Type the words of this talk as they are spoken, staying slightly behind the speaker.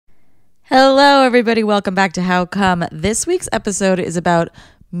Hello, everybody. Welcome back to How Come. This week's episode is about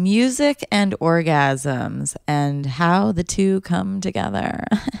music and orgasms and how the two come together.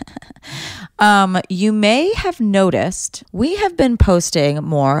 You may have noticed we have been posting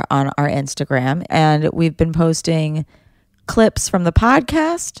more on our Instagram, and we've been posting clips from the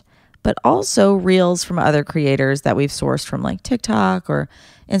podcast, but also reels from other creators that we've sourced from like TikTok or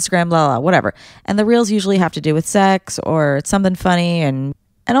Instagram, blah, blah, whatever. And the reels usually have to do with sex or it's something funny, and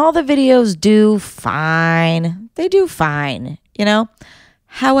all the videos do fine. They do fine, you know?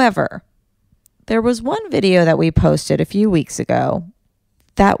 However, there was one video that we posted a few weeks ago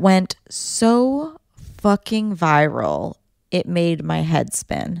that went so fucking viral, it made my head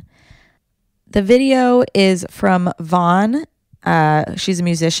spin. The video is from Vaughn. She's a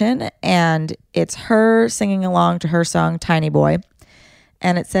musician, and it's her singing along to her song, Tiny Boy.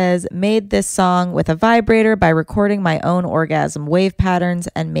 And it says, made this song with a vibrator by recording my own orgasm wave patterns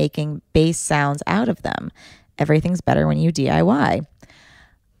and making bass sounds out of them. Everything's better when you DIY.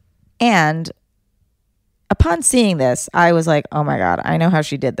 And upon seeing this, I was like, oh my God, I know how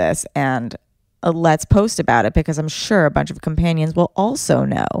she did this. And let's post about it because I'm sure a bunch of companions will also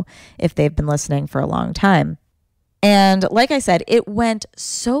know if they've been listening for a long time. And like I said, it went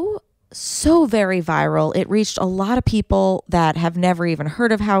so very viral. It reached a lot of people that have never even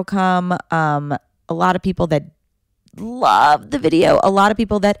heard of How Come. A lot of people that loved the video. A lot of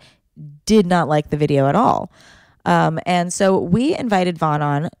people that did not like the video at all. And so we invited Vaughn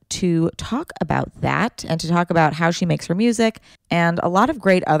on to talk about that and to talk about how she makes her music and a lot of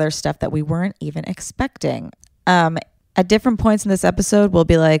great other stuff that we weren't even expecting. At different points in this episode, we'll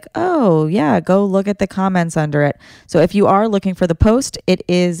be like, oh, yeah, go look at the comments under it. So if you are looking for the post, it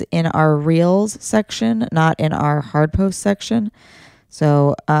is in our Reels section, not in our Hard Post section.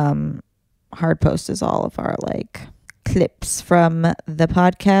 So Hard Post is all of our like clips from the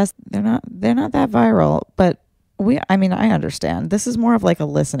podcast. They're not that viral, but I understand. This is more of like a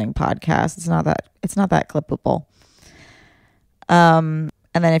listening podcast. It's not that clippable. And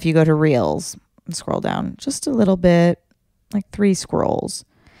then if you go to Reels, scroll down just a little bit, like 3 scrolls.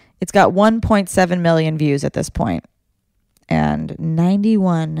 It's got 1.7 million views at this point and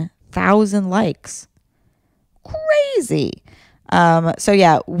 91,000 likes. Crazy. So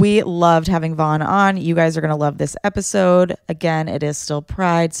yeah, we loved having Vaughn on. You guys are going to love this episode. Again, it is still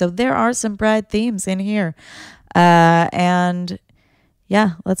Pride. So there are some Pride themes in here. And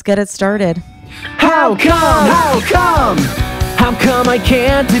yeah, let's get it started. How come? How come? How come I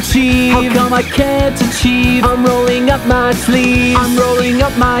can't achieve? How come I can't achieve? I'm rolling up my sleeves. I'm rolling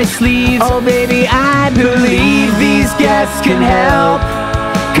up my sleeves. Oh baby, I believe these guests can help.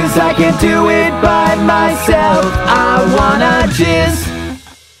 'Cause I can't do it by myself. I wanna jizz.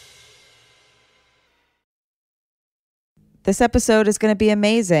 This episode is going to be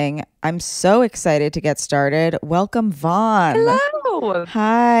amazing. I'm so excited to get started. Welcome, Vaughn. Hello.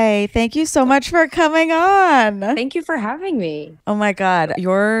 Hi. Thank you so much for coming on. Thank you for having me. Oh my God.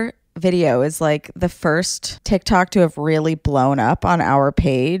 Your video is like the first TikTok to have really blown up on our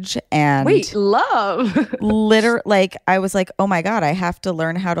page. And wait, love. literally, like, I was like, oh my God, I have to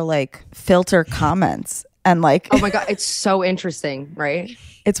learn how to like filter comments. And like, oh my God, it's so interesting, right?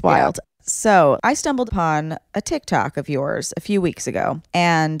 It's wild. Yeah. So I stumbled upon a TikTok of yours a few weeks ago,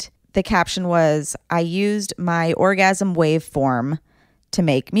 and the caption was, I used my orgasm waveform to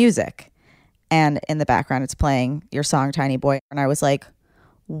make music. And in the background, it's playing your song, Tiny Boy. And I was like,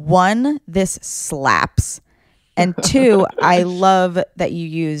 1, this slaps. And 2, I love that you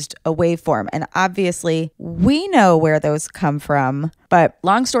used a waveform. And obviously, we know where those come from. But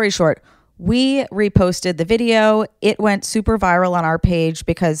long story short, we reposted the video. It went super viral on our page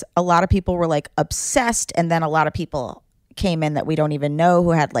because a lot of people were like obsessed. And then a lot of people came in that we don't even know who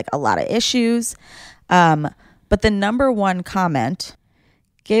had like a lot of issues. But the number one comment,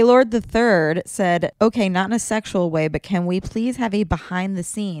 Gaylord III said, okay, not in a sexual way, but can we please have a behind the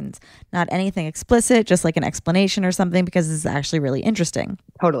scenes? Not anything explicit, just like an explanation or something, because this is actually really interesting.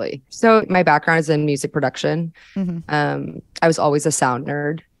 Totally. So my background is in music production. Mm-hmm. I was always a sound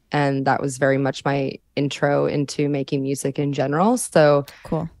nerd. And that was very much my intro into making music in general. So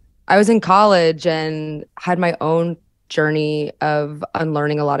cool. I was in college and had my own journey of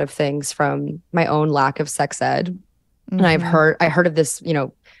unlearning a lot of things from my own lack of sex ed. Mm-hmm. And I heard of this,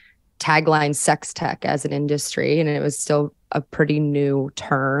 tagline sex tech as an industry, and it was still a pretty new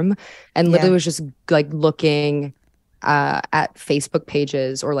term. And literally was just like looking at Facebook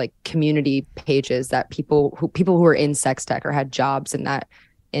pages or like community pages that people who were in sex tech or had jobs in that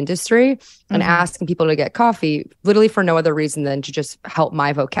industry and asking people to get coffee literally for no other reason than to just help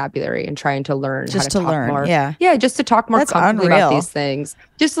my vocabulary and trying to learn just how to talk learn more. yeah Just to talk more That's comfortably unreal. about these things.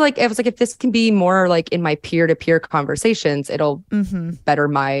 Just like it was like, if this can be more like in my peer-to-peer conversations, it'll better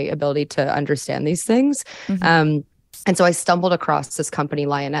my ability to understand these things. And so I stumbled across this company,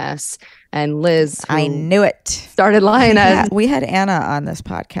 Lioness, and Liz, who I knew it, started Lioness. We had Anna on this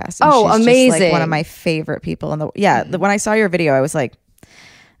podcast. And Oh, she's amazing. just like one of my favorite people in the when I saw your video, I was like,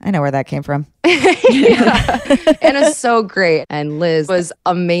 I know where that came from. Anna's so great. And Liz was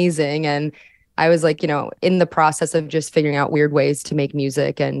amazing. And I was like, in the process of just figuring out weird ways to make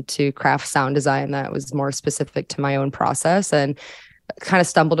music and to craft sound design that was more specific to my own process. And kind of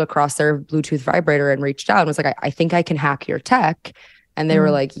stumbled across their Bluetooth vibrator and reached out and was like, I think I can hack your tech. And they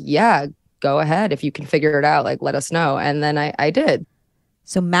were like, yeah, go ahead. If you can figure it out, like, let us know. And then I did.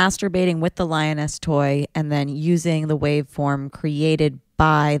 So masturbating with the Lioness toy and then using the waveform created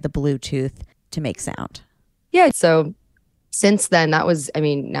by the Bluetooth to make sound. Yeah. So since then, that was,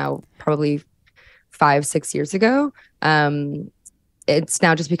 now probably 5-6 years ago. It's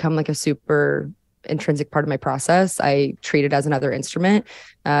now just become like a super intrinsic part of my process. I treat it as another instrument.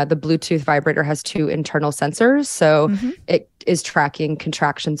 The Bluetooth vibrator has 2 internal sensors, so it is tracking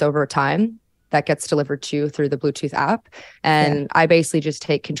contractions over time that gets delivered to you through the Bluetooth app. And I basically just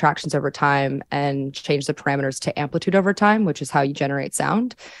take contractions over time and change the parameters to amplitude over time, which is how you generate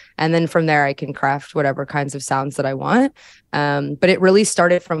sound. And then from there, I can craft whatever kinds of sounds that I want. But it really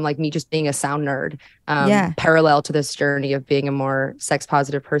started from like me just being a sound nerd, parallel to this journey of being a more sex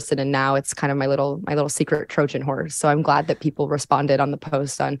positive person. And now it's kind of my little secret Trojan horse. So I'm glad that people responded on the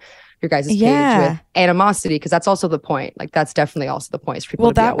post on your guys' page with animosity, because that's also the point. Like, that's definitely also the point.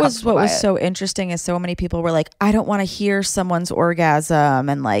 Well, that was what was so interesting, is so many people were like, I don't want to hear someone's orgasm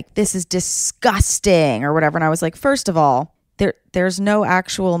and like, this is disgusting or whatever. And I was like, first of all, there's no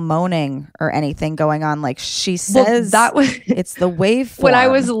actual moaning or anything going on. Like she says, that was it's the waveform. When I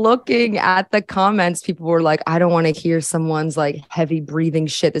was looking at the comments, people were like, I don't want to hear someone's like heavy breathing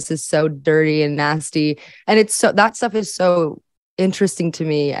shit. This is so dirty and nasty. And it's so, that stuff is so interesting to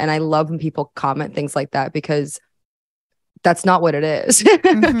me. And I love when people comment things like that, because that's not what it is.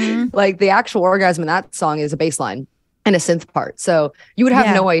 Like the actual orgasm in that song is a bass line and a synth part. So you would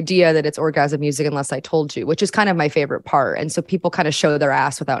have no idea that it's orgasm music unless I told you, which is kind of my favorite part. And so people kind of show their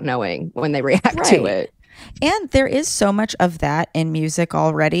ass without knowing when they react to it. And there is so much of that in music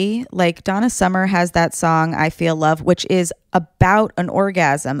already. Like Donna Summer has that song, I Feel Love, which is about an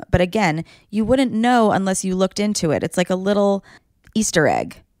orgasm. But again, you wouldn't know unless you looked into it. It's like a little Easter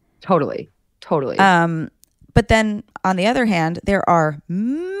egg. Totally. But then on the other hand, there are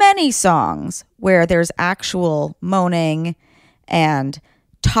many songs where there's actual moaning and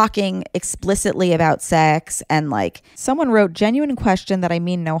talking explicitly about sex. And like someone wrote, genuine question that I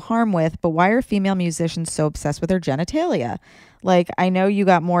mean no harm with, but why are female musicians so obsessed with their genitalia? Like, I know you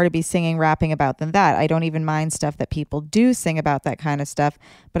got more to be singing, rapping about than that. I don't even mind stuff that people do sing about that kind of stuff,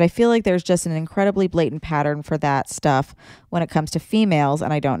 but I feel like there's just an incredibly blatant pattern for that stuff when it comes to females,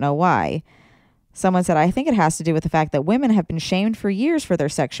 and I don't know why. Someone said, I think it has to do with the fact that women have been shamed for years for their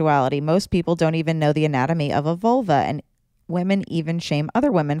sexuality. Most people don't even know the anatomy of a vulva, and women even shame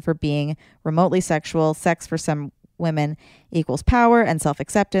other women for being remotely sexual. Sex for some women equals power and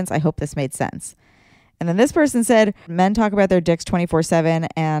self-acceptance. I hope this made sense. And then this person said, men talk about their dicks 24/7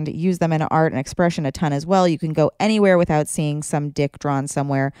 and use them in art and expression a ton as well. You can go anywhere without seeing some dick drawn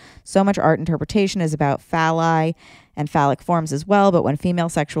somewhere. So much art interpretation is about phalli and phallic forms as well. But when female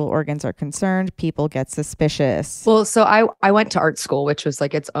sexual organs are concerned, people get suspicious. Well, so I went to art school, which was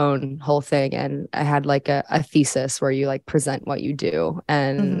like its own whole thing. And I had like a thesis where you like present what you do,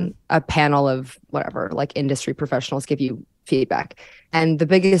 and a panel of whatever, like industry professionals give you feedback. And the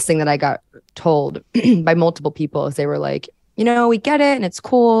biggest thing that I got told by multiple people is they were like, we get it and it's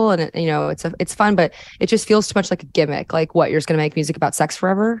cool and it's fun, but it just feels too much like a gimmick. Like, what, you're just gonna make music about sex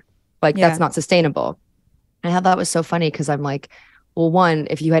forever? Like, that's not sustainable. And I thought that was so funny, because I'm like, well, one,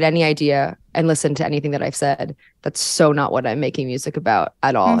 if you had any idea and listened to anything that I've said, that's so not what I'm making music about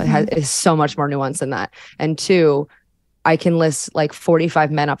at all. It's so much more nuanced than that. And two, I can list like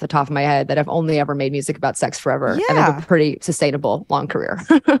 45 men off the top of my head that have only ever made music about sex forever and have a pretty sustainable long career.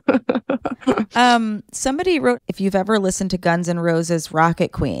 Somebody wrote, if you've ever listened to Guns N' Roses'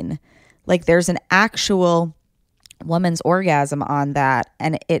 Rocket Queen, like there's an actual woman's orgasm on that,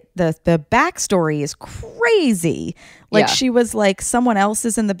 and the backstory is crazy. Like she was like someone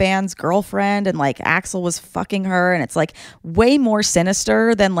else's in the band's girlfriend, and like Axl was fucking her, and it's like way more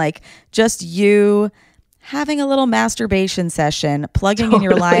sinister than like just you having a little masturbation session, plugging in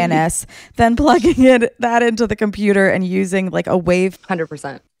your lioness, then plugging that into the computer and using like a wave.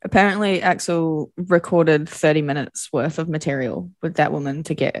 100%. Apparently, Axel recorded 30 minutes worth of material with that woman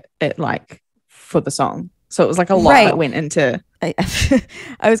to get it like for the song. So it was like a lot that went into. I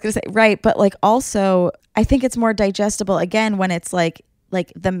was going to say, right. But like also, I think it's more digestible again when it's like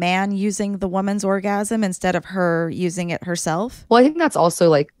the man using the woman's orgasm instead of her using it herself. Well, I think that's also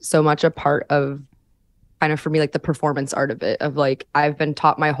like so much a part of kind of for me, like the performance art of it, of like, I've been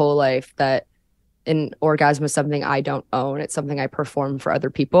taught my whole life that an orgasm is something I don't own. It's something I perform for other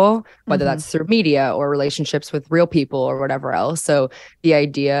people, whether that's through media or relationships with real people or whatever else. So the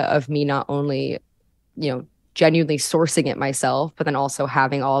idea of me not only, genuinely sourcing it myself, but then also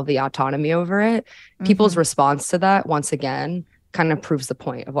having all of the autonomy over it, people's response to that, once again, kind of proves the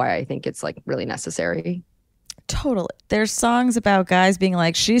point of why I think it's like really necessary. Totally. There's songs about guys being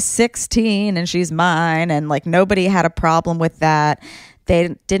like, she's 16 and she's mine. And like nobody had a problem with that.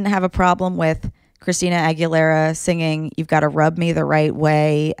 They didn't have a problem with Christina Aguilera singing "You've Got to Rub Me the Right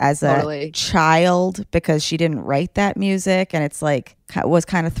Way" as a child because she didn't write that music, and it's like was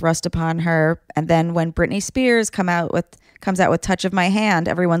kind of thrust upon her. And then when Britney Spears comes out with "Touch of My Hand,"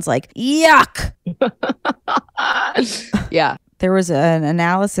 everyone's like, yuck. Yeah. There was an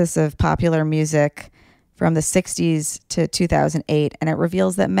analysis of popular music from the 60s to 2008, and it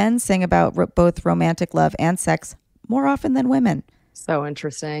reveals that men sing about both romantic love and sex more often than women. So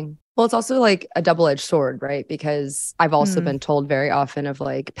interesting. Well, it's also like a double-edged sword, right? Because I've also been told very often of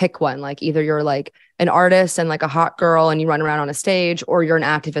like, pick one. Like either you're like an artist and like a hot girl and you run around on a stage, or you're an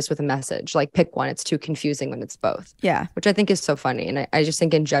activist with a message. Like pick one. It's too confusing when it's both. Yeah. Which I think is so funny. And I just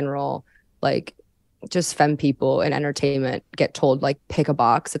think in general, like just femme people in entertainment get told like, pick a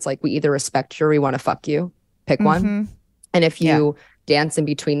box. It's like, we either respect you or we want to fuck you. Pick one. And if you dance in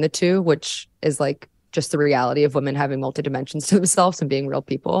between the two, which is like just the reality of women having multi-dimensions to themselves and being real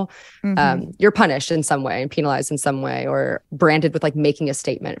people, you're punished in some way and penalized in some way, or branded with like making a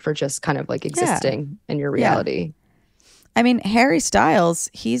statement for just kind of like existing in your reality. I mean, Harry Styles,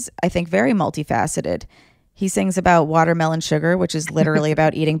 he's, I think, very multifaceted. He sings about watermelon sugar, which is literally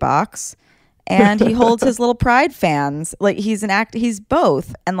about eating box. And he holds his little Pride fans. Like he's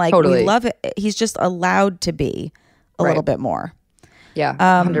both. And like we love it. He's just allowed to be a little bit more. Yeah,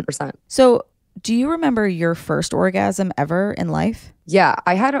 100%. So do you remember your first orgasm ever in life? Yeah,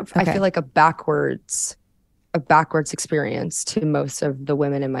 I had I feel like a backwards experience to most of the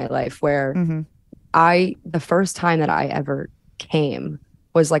women in my life, where the first time that I ever came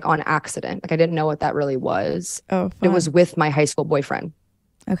was like on accident. Like I didn't know what that really was. Oh, fun. It was with my high school boyfriend.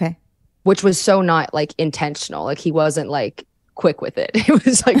 Okay. Which was so not like intentional. Like he wasn't like quick with it. It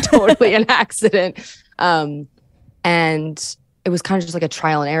was like totally an accident. And it was kind of just like a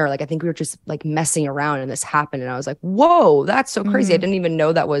trial and error. Like I think we were just like messing around and this happened. And I was like, whoa, that's so crazy. I didn't even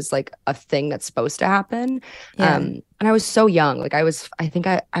know that was like a thing that's supposed to happen. Yeah. And I was so young. Like I think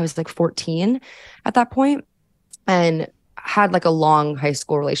I was like 14 at that point, and had like a long high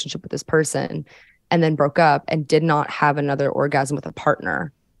school relationship with this person, and then broke up and did not have another orgasm with a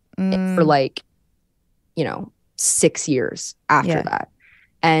partner for like, 6 years after that.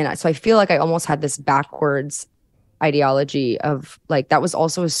 And so I feel like I almost had this backwards ideology of like, that was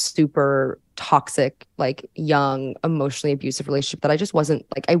also a super toxic, like young, emotionally abusive relationship that I just wasn't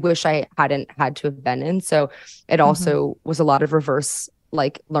like, I wish I hadn't had to have been in. So it also was a lot of reverse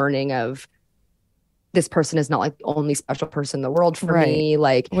like learning of, this person is not like the only special person in the world for me.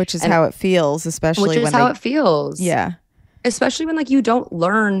 Like, which is how it feels, especially which is how it feels. Yeah. Especially when like you don't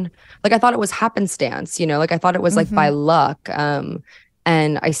learn, like I thought it was happenstance, like I thought it was like by luck.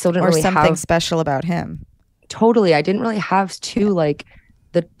 And I still didn't really have something special about him. Totally. I didn't really have like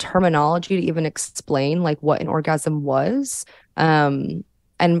the terminology to even explain like what an orgasm was. And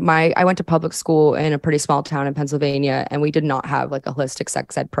I went to public school in a pretty small town in Pennsylvania, and we did not have like a holistic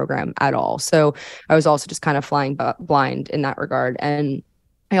sex ed program at all. So I was also just kind of flying blind in that regard. And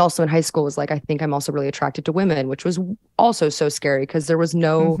I also in high school was like, I think I'm also really attracted to women, which was also so scary because there was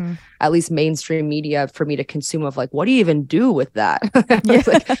no, at least mainstream media for me to consume of like, what do you even do with that?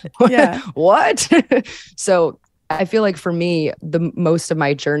 Like, what? So I feel like for me, the most of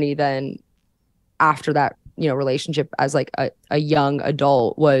my journey then after that, relationship as like a young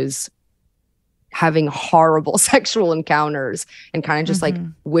adult was having horrible sexual encounters and kind of just like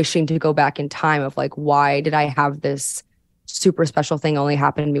wishing to go back in time of like, why did I have this super special thing only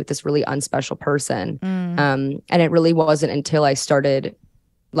happen to me with this really unspecial person? And it really wasn't until I started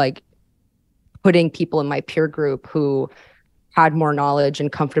like putting people in my peer group who had more knowledge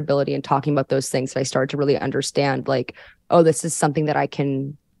and comfortability in talking about those things that I started to really understand like, oh, this is something that I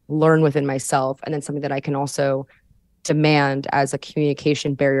can learn within myself, and then something that I can also demand as a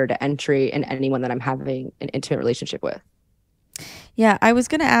communication barrier to entry in anyone that I'm having an intimate relationship with. Yeah, I was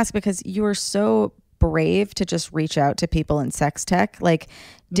going to ask because you were so brave to just reach out to people in sex tech. Like,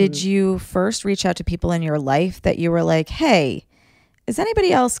 did you first reach out to people in your life that you were like, hey, is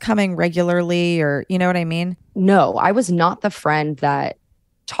anybody else coming regularly, or you know what I mean? No, I was not the friend that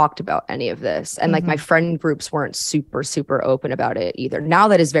talked about any of this. And like my friend groups weren't super, super open about it either. Now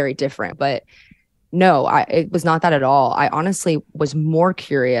that is very different, but no, it was not that at all. I honestly was more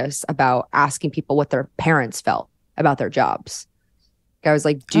curious about asking people what their parents felt about their jobs. I was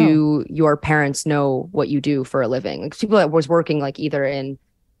like, do your parents know what you do for a living? Like people that was working like either in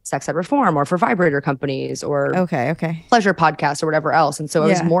sex ed reform or for vibrator companies or pleasure podcasts or whatever else. And so it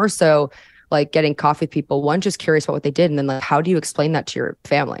was more so like getting coffee with people, one, just curious about what they did. And then like, how do you explain that to your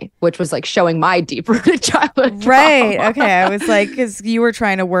family? Which was like showing my deep-rooted childhood Right. trauma. Okay. I was like, because you were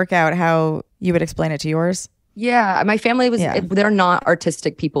trying to work out how you would explain it to yours. Yeah, my family was, they're not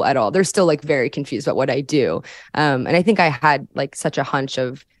artistic people at all. They're still like very confused about what I do. And I think I had like such a hunch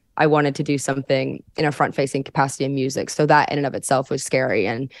of, I wanted to do something in a front facing capacity in music. So that in and of itself was scary.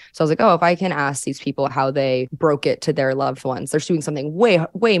 And so I was like, oh, if I can ask these people how they broke it to their loved ones, they're doing something way,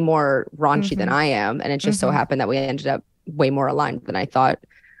 way more raunchy than I am. And it just so happened that we ended up way more aligned than I thought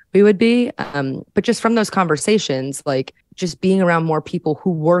we would be. But just from those conversations, like just being around more people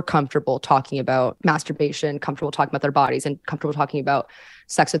who were comfortable talking about masturbation, comfortable talking about their bodies, and comfortable talking about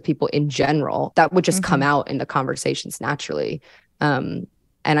sex with people in general, that would just come out in the conversations naturally.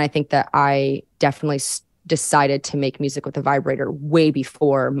 And I think that I definitely decided to make music with a vibrator way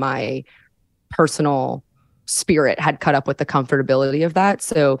before my personal spirit had caught up with the comfortability of that.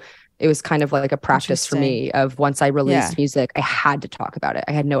 So it was kind of like a practice for me of once I released music, I had to talk about it.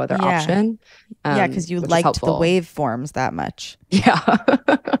 I had no other option. Because you liked the waveforms that much. Yeah.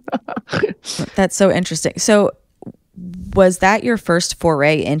 That's so interesting. So was that your first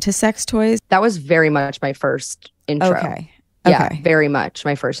foray into sex toys? That was very much my first intro. Okay. Yeah, very much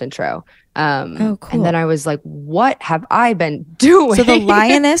my first intro. Cool. And then I was like, what have I been doing? So the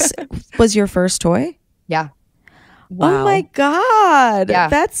lioness was your first toy? Yeah. Wow. Oh my God. Yeah.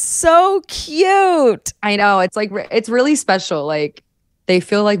 That's so cute. I know. It's like, it's really special. Like they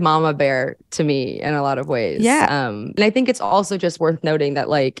feel like mama bear to me in a lot of ways. Yeah. And I think it's also just worth noting that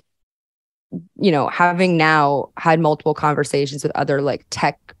like, you know, having now had multiple conversations with other like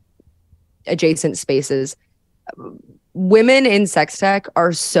tech adjacent spaces, women in sex tech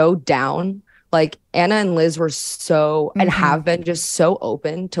are so down. Like Anna and Liz were so and have been just so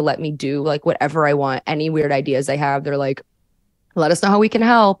open to let me do like whatever I want, any weird ideas I have. They're like, let us know how we can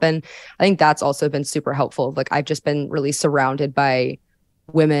help. And I think that's also been super helpful. Like I've just been really surrounded by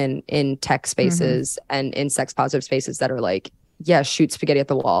women in tech spaces and in sex positive spaces that are like, yeah, shoot spaghetti at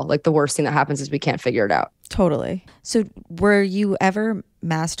the wall. Like the worst thing that happens is we can't figure it out. Totally. So were you ever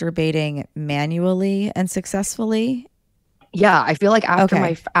masturbating manually and successfully? Yeah, I feel like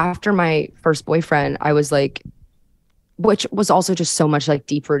after my first boyfriend, I was like, which was also just so much like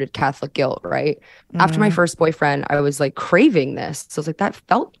deep-rooted Catholic guilt, right? After my first boyfriend, I was like craving this. So I was like, that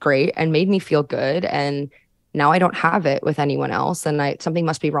felt great and made me feel good. And now I don't have it with anyone else. And something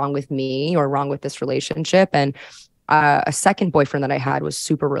must be wrong with me or wrong with this relationship. And a second boyfriend that I had was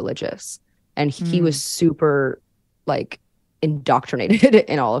super religious. And he was super like indoctrinated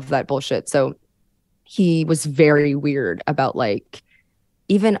in all of that bullshit. So he was very weird about like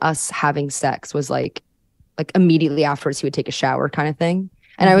even us having sex was like immediately afterwards he would take a shower kind of thing.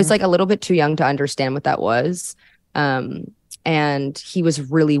 And I was like a little bit too young to understand what that was. And he was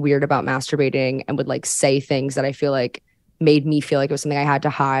really weird about masturbating and would like say things that I feel like made me feel like it was something I had to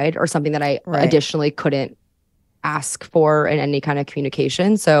hide or something that I additionally couldn't ask for in any kind of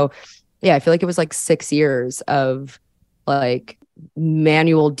communication. So yeah, I feel like it was like 6 years of like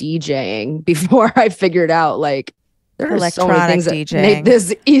manual DJing before I figured out like there are so many things that make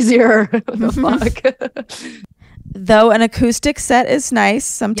this easier. Fuck. Though an acoustic set is nice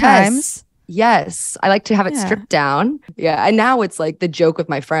sometimes. Yes. I like to have it stripped down. Yeah. And now it's like the joke with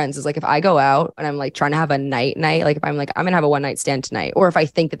my friends is like if I go out and I'm like trying to have a night, like if I'm like I'm gonna have a one night stand tonight, or if I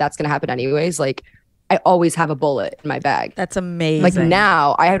think that that's gonna happen anyways, like I always have a bullet in my bag. That's amazing. Like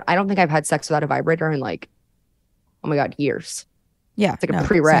now I don't think I've had sex without a vibrator in like, oh my God, years. Yeah. It's like a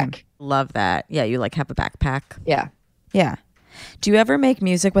prereq. Same. Love that. Yeah. You like have a backpack. Yeah. Yeah. Do you ever make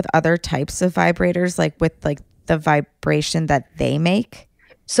music with other types of vibrators, like with like the vibration that they make?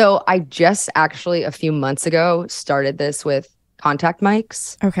 So I just actually a few months ago started this with contact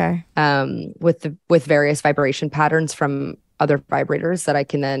mics. Okay. With various vibration patterns from other vibrators that I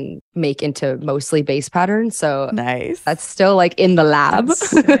can then make into mostly bass patterns. So Nice. that's still like in the lab.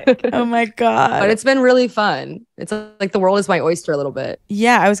 Oh my God. But it's been really fun. It's like the world is my oyster a little bit.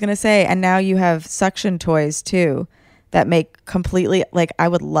 Yeah, I was going to say, and now you have suction toys too that make completely, like, I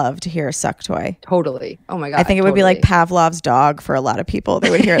would love to hear a suck toy. Totally. Oh my God. I think it would be like Pavlov's dog for a lot of people. They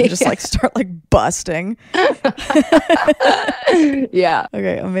would hear it and just like start like busting. Yeah.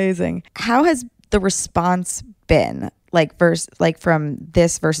 Okay, amazing. How has the response been like from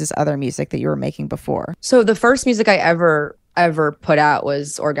this versus other music that you were making before? So the first music I ever put out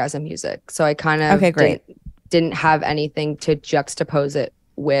was Orgasm music. So I kind of didn't have anything to juxtapose it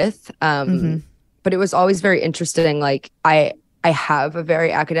with. But it was always very interesting. Like I have a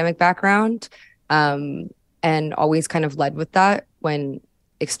very academic background, and always kind of led with that when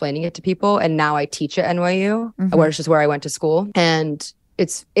explaining it to people. And now I teach at NYU, which is where I went to school. And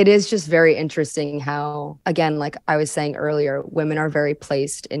it is just very interesting how, again, like I was saying earlier, women are very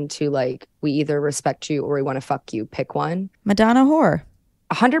placed into like, we either respect you or we want to fuck you, pick one. Madonna whore.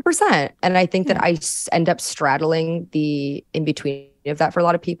 100%. And I think that I end up straddling the in between of that for a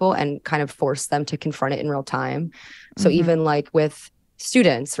lot of people and kind of force them to confront it in real time. So even like with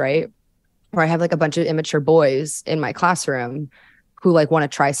students, right, where I have like a bunch of immature boys in my classroom who like want to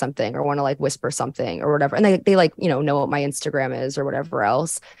try something or want to like whisper something or whatever. And they like, you know what my Instagram is or whatever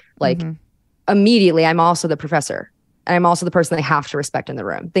else. Like immediately I'm also the professor and I'm also the person they have to respect in the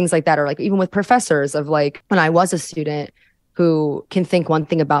room. Things like that. Or like even with professors of like when I was a student who can think one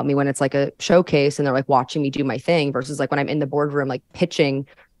thing about me when it's like a showcase and they're like watching me do my thing versus like when I'm in the boardroom, like pitching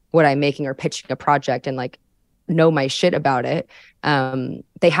what I'm making or pitching a project and like know my shit about it.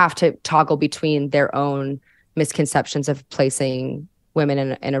 They have to toggle between their own misconceptions of placing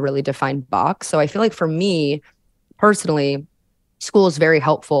women in a really defined box. So I feel like for me personally, school is very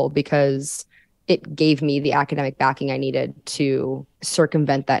helpful because it gave me the academic backing I needed to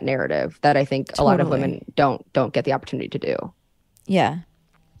circumvent that narrative that I think a lot of women don't get the opportunity to do. Yeah.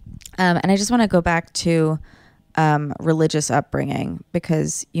 And I just want to go back to religious upbringing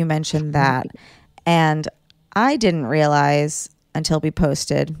because you mentioned that. And I didn't realize until we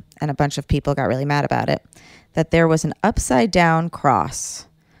posted, and a bunch of people got really mad about it, that there was an upside down cross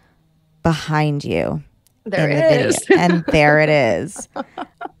behind you in the video. And there it is.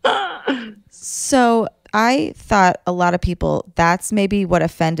 So I thought a lot of people, that's maybe what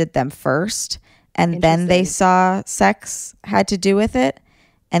offended them first. And then they saw sex had to do with it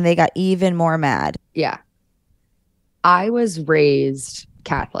and they got even more mad. Yeah. I was raised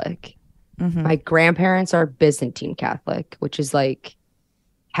Catholic. My grandparents are Byzantine Catholic, which is like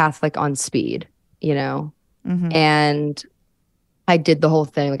Catholic on speed, you know? And I did the whole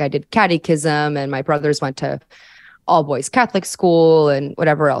thing. Like I did catechism and my brothers went to all boys Catholic school and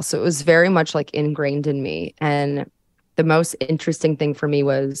whatever else. So it was very much like ingrained in me. And the most interesting thing for me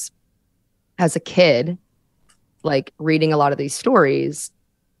was as a kid, like reading a lot of these stories,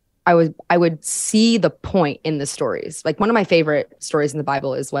 I would see the point in the stories. Like one of my favorite stories in the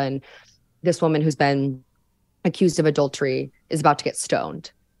Bible is when this woman who's been accused of adultery is about to get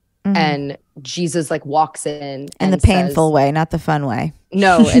stoned. And Jesus like walks in the painful way, not the fun way.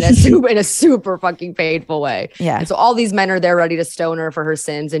 No, in a super fucking painful way. Yeah. And so all these men are there ready to stone her for her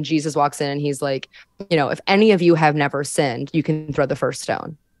sins. And Jesus walks in and he's like, you know, if any of you have never sinned, you can throw the first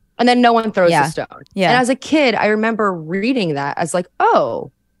stone. And then no one throws the stone. Yeah. And as a kid, I remember reading that as like,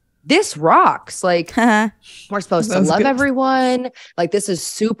 oh, this rocks. Like we're supposed to love everyone. Like this is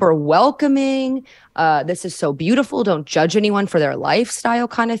super welcoming. This is so beautiful. Don't judge anyone for their lifestyle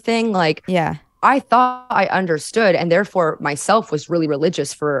kind of thing. Like, yeah, I thought I understood. And therefore myself was really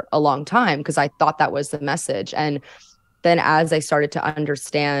religious for a long time because I thought that was the message. And then as I started to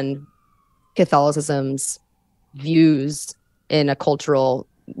understand Catholicism's views in a cultural,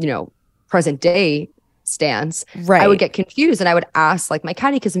 you know, present day stance, I would get confused and I would ask like my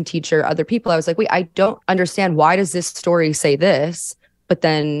catechism teacher, other people, I was like, wait, I don't understand. Why does this story say this, but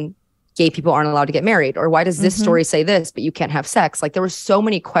then gay people aren't allowed to get married? Or why does this story say this, but you can't have sex? Like there were so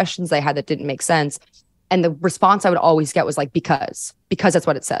many questions I had that didn't make sense. And the response I would always get was like, because that's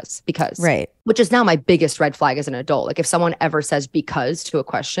what it says, because, which is now my biggest red flag as an adult. Like if someone ever says because to a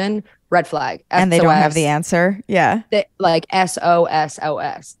question, red flag. And they don't have the answer. Yeah. Like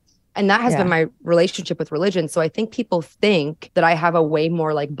SOSOS. And that has been my relationship with religion. So I think people think that I have a way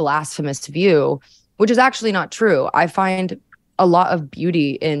more like blasphemous view, which is actually not true. I find a lot of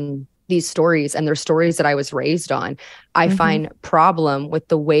beauty in these stories and they're stories that I was raised on. I find problem with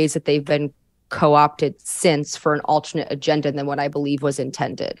the ways that they've been co-opted since for an alternate agenda than what I believe was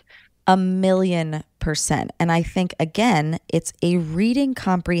intended. 1,000,000%. And I think, again, it's a reading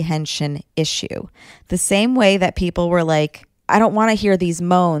comprehension issue. The same way that people were like, I don't want to hear these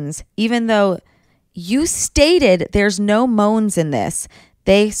moans, even though you stated there's no moans in this.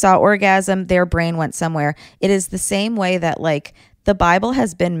 They saw orgasm, their brain went somewhere. It is the same way that like the Bible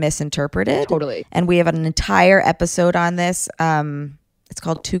has been misinterpreted. Totally. And we have an entire episode on this. It's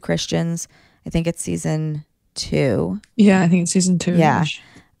called Two Christians. I think it's season 2. Yeah, I think it's season 2. Yeah.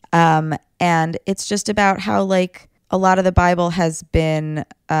 And it's just about how like a lot of the Bible has been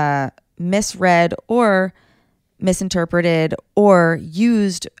misread or misinterpreted or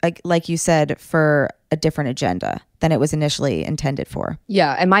used, like you said, for a different agenda than it was initially intended for.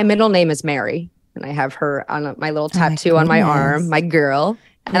 Yeah. And my middle name is Mary. And I have her on my little tattoo on my arm, my girl.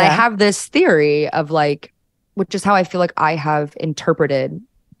 And I have this theory of like, which is how I feel like I have interpreted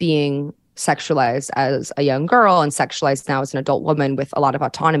being sexualized as a young girl and sexualized now as an adult woman with a lot of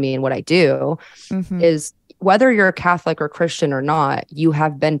autonomy in what I do, is whether you're a Catholic or Christian or not, you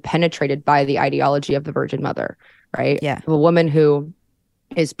have been penetrated by the ideology of the Virgin Mother, right? Yeah. A woman who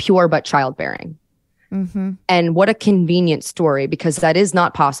is pure but childbearing. And what a convenient story, because that is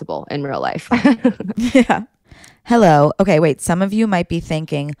not possible in real life. Yeah. Hello. Okay, wait. Some of you might be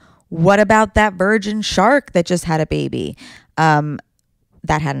thinking, what about that virgin shark that just had a baby?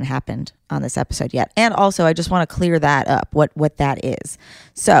 That hadn't happened on this episode yet. And also, I just want to clear that up, what that is.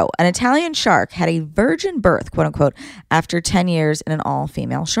 So, an Italian shark had a virgin birth, quote unquote, after 10 years in an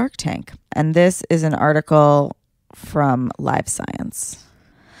all-female shark tank. And this is an article from Live Science.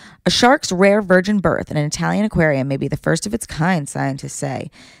 A shark's rare virgin birth in an Italian aquarium may be the first of its kind, scientists say.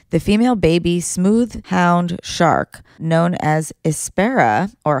 The female baby smooth hound shark, known as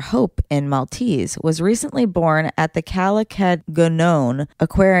Ispera, or Hope in Maltese, was recently born at the Calacagonone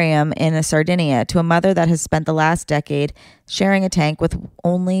Aquarium in Sardinia to a mother that has spent the last decade sharing a tank with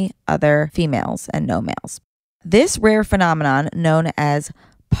only other females and no males. This rare phenomenon, known as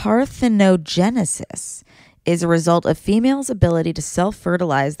parthenogenesis, is a result of females' ability to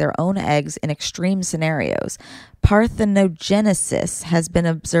self-fertilize their own eggs in extreme scenarios. Parthenogenesis has been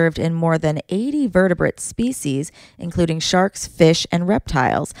observed in more than 80 vertebrate species, including sharks, fish, and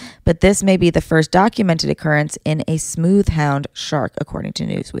reptiles, but this may be the first documented occurrence in a smooth-hound shark, according to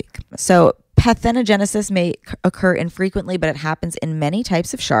Newsweek. So, parthenogenesis may occur infrequently, but it happens in many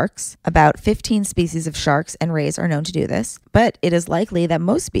types of sharks. About 15 species of sharks and rays are known to do this, but it is likely that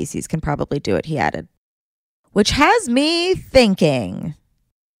most species can probably do it, he added. Which has me thinking,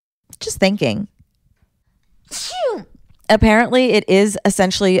 just thinking. Apparently, it is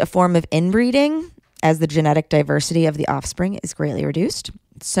essentially a form of inbreeding, as the genetic diversity of the offspring is greatly reduced.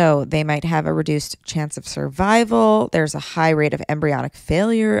 So they might have a reduced chance of survival. There's a high rate of embryonic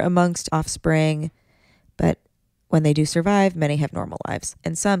failure amongst offspring. But when they do survive, many have normal lives,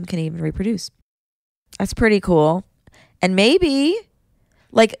 and some can even reproduce. That's pretty cool. And maybe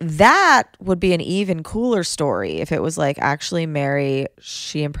like that would be an even cooler story if it was like actually Mary,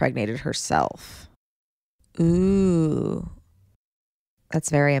 she impregnated herself. Ooh, that's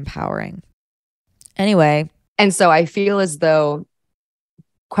very empowering. Anyway. And so I feel as though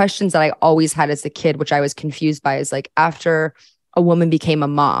questions that I always had as a kid, which I was confused by, is like after a woman became a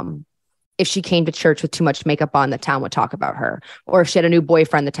mom, if she came to church with too much makeup on, the town would talk about her. Or if she had a new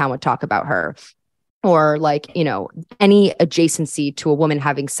boyfriend, the town would talk about her. Or like, you know, any adjacency to a woman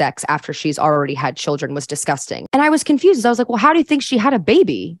having sex after she's already had children was disgusting. And I was confused. I was like, well, how do you think she had a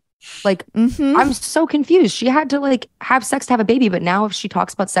baby? Like, I'm so confused. She had to like have sex to have a baby. But now if she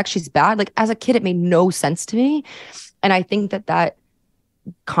talks about sex, she's bad. Like as a kid, it made no sense to me. And I think that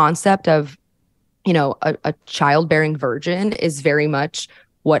concept of, you know, a childbearing virgin is very much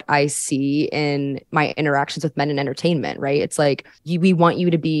what I see in my interactions with men in entertainment, right? It's like, we want you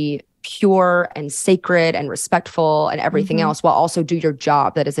to be pure and sacred and respectful and everything else, while also do your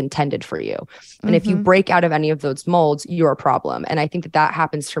job that is intended for you. And if you break out of any of those molds, you're a problem. And I think that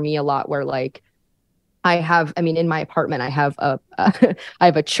happens for me a lot, where like in my apartment, I have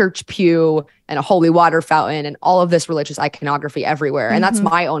a church pew and a holy water fountain and all of this religious iconography everywhere. And that's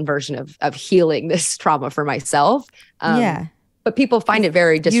my own version of healing this trauma for myself. But people find it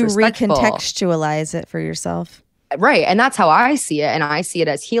very disrespectful. You recontextualize it for yourself. Right. And that's how I see it. And I see it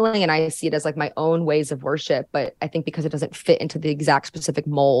as healing, and I see it as like my own ways of worship. But I think because it doesn't fit into the exact specific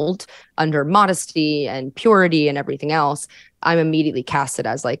mold under modesty and purity and everything else, I'm immediately casted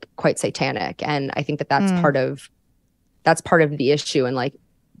as like quite satanic. And I think that's part of the issue. And like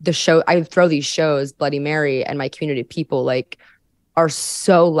the show, I throw these shows, Bloody Mary and my community of people like are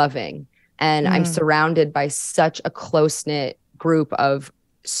so loving. And I'm surrounded by such a close-knit group of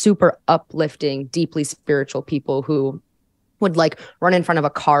super uplifting, deeply spiritual people who would like run in front of a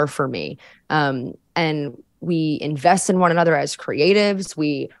car for me. And we invest in one another as creatives.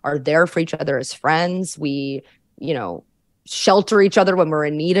 We are there for each other as friends. We, you know, shelter each other when we're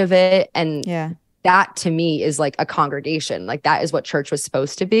in need of it. And Yeah. that to me is like a congregation. Like that is what church was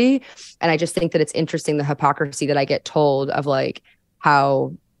supposed to be. And I just think that it's interesting, the hypocrisy that I get told of like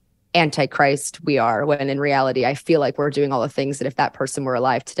how antichrist we are, when in reality, I feel like we're doing all the things that if that person were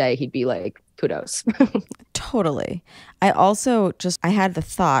alive today, he'd be like, kudos. Totally. I had the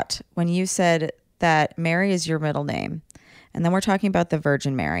thought when you said that Mary is your middle name, and then we're talking about the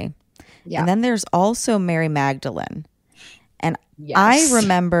Virgin Mary. Yeah. And then there's also Mary Magdalene. And Yes. I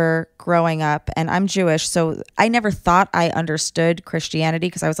remember growing up, and I'm Jewish, so I never thought I understood Christianity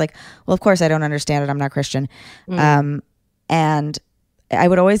because I was like, well, of course I don't understand it. I'm not Christian. And I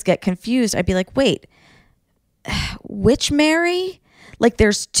would always get confused. I'd be like, wait, which Mary? Like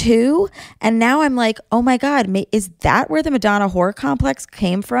there's two. And now I'm like, oh my God, is that where the Madonna horror complex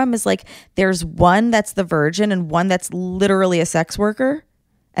came from? Is like, there's one that's the virgin and one that's literally a sex worker,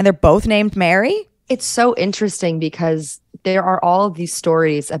 and they're both named Mary? It's so interesting because there are all of these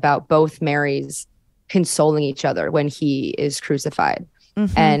stories about both Marys consoling each other when he is crucified.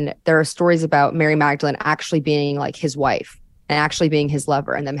 And there are stories about Mary Magdalene actually being like his wife and actually being his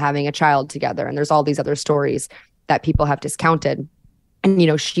lover and them having a child together. And there's all these other stories that people have discounted. And, you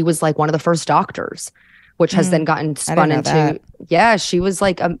know, she was like one of the first doctors, which has then gotten spun into, she was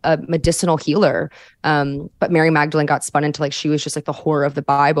like a medicinal healer. But Mary Magdalene got spun into like, she was just like the horror of the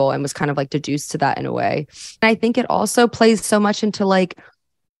Bible and was kind of like deduced to that in a way. And I think it also plays so much into like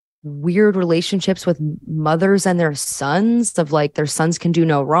weird relationships with mothers and their sons, of like their sons can do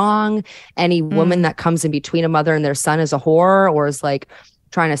no wrong. Any woman that comes in between a mother and their son is a whore, or is like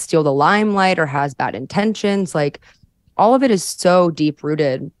trying to steal the limelight or has bad intentions. Like all of it is so deep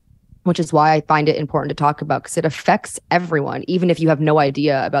rooted, which is why I find it important to talk about, because it affects everyone, even if you have no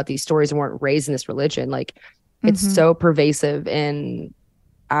idea about these stories and weren't raised in this religion. Like it's so pervasive in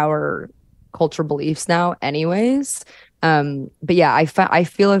our cultural beliefs now anyways. But yeah, I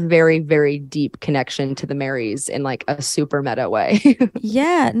feel a very, very deep connection to the Marys in like a super meta way.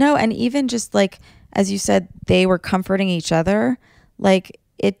 Yeah, no. And even just like, as you said, they were comforting each other. Like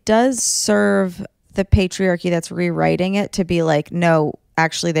it does serve the patriarchy that's rewriting it to be like, no,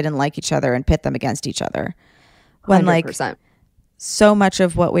 actually they didn't like each other, and pit them against each other. When 100%. like so much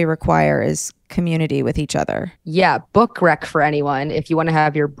of what we require is community with each other. Yeah, book rec for anyone. If you want to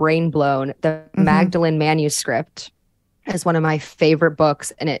have your brain blown, the Magdalene Manuscript is one of my favorite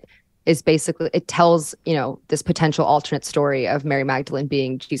books. And it is basically, it tells, you know, this potential alternate story of Mary Magdalene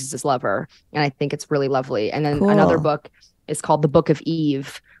being Jesus's lover. And I think it's really lovely. And then another book is called The Book of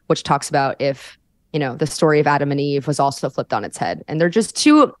Eve, which talks about if, you know, the story of Adam and Eve was also flipped on its head. And they're just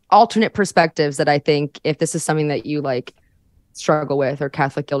two alternate perspectives that I think, if this is something that you like struggle with, or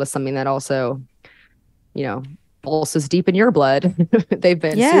Catholic guilt is something that also, you know, pulses deep in your blood, they've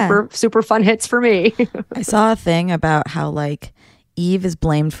been super, super fun hits for me. I saw a thing about how like Eve is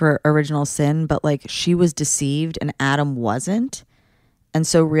blamed for original sin, but like she was deceived and Adam wasn't. And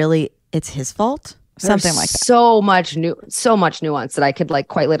so really it's his fault. Something like that. So much nuance that I could like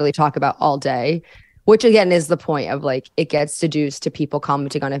quite literally talk about all day, which again is the point of like, it gets deduced to people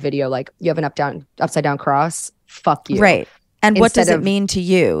commenting on a video like, you have an upside down cross, fuck you. Right. And what does it mean to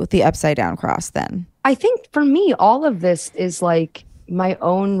you, the upside down cross then? I think for me, all of this is like my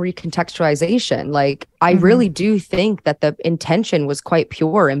own recontextualization. Like I really do think that the intention was quite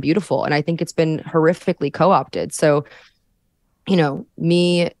pure and beautiful. And I think it's been horrifically co-opted. So, you know,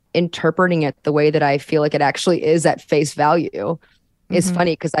 me interpreting it the way that I feel like it actually is at face value is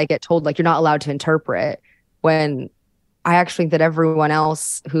funny, because I get told like, you're not allowed to interpret, when I actually think that everyone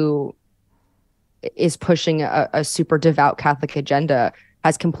else who is pushing a super devout Catholic agenda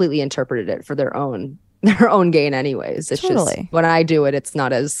has completely interpreted it for their own gain anyways. It's just when I do it, it's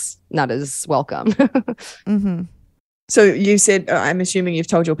not as welcome. So you said, I'm assuming you've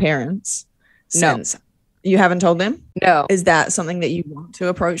told your parents since. No. You haven't told them? No. Is that something that you want to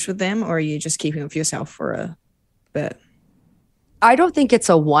approach with them, or are you just keeping it for yourself for a bit? I don't think it's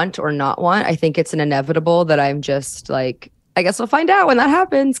a want or not want. I think it's an inevitable that I'm just like, I guess we'll find out when that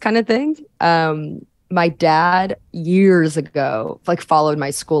happens kind of thing. My dad years ago like followed my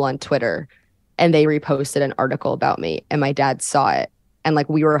school on Twitter, and they reposted an article about me, and my dad saw it, and like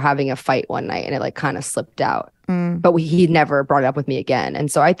we were having a fight one night and it like kind of slipped out, but he never brought it up with me again.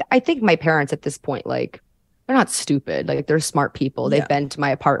 And so I think my parents at this point, like, they're not stupid. Like they're smart people. They've been to my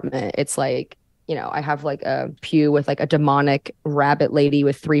apartment. It's like, you know, I have like a pew with like a demonic rabbit lady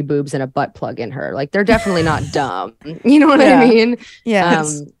with 3 boobs and a butt plug in her. Like they're definitely not dumb. You know what I mean? Yeah.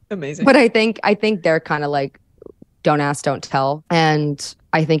 Amazing. But I think they're kind of like, don't ask, don't tell. And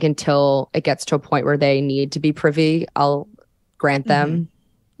I think until it gets to a point where they need to be privy, I'll grant them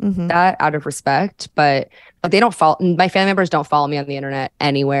that out of respect, but like, they don't follow, my family members don't follow me on the internet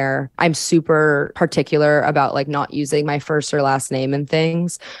anywhere. I'm super particular about like not using my first or last name and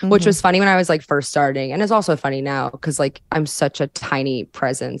things, which was funny when I was like first starting. And it's also funny now because like I'm such a tiny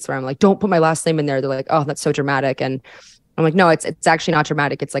presence where I'm like, don't put my last name in there. They're like, oh, that's so dramatic. And I'm like, no, it's actually not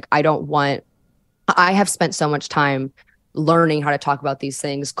dramatic. It's like, I have spent so much time learning how to talk about these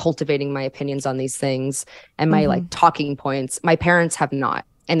things, cultivating my opinions on these things and my like talking points. My parents have not.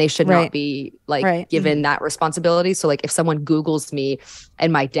 And they should not be like given that responsibility. So like if someone Googles me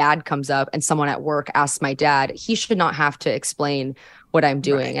and my dad comes up and someone at work asks my dad, he should not have to explain what I'm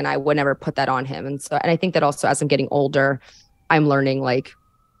doing. And I would never put that on him. And I think that also as I'm getting older, I'm learning like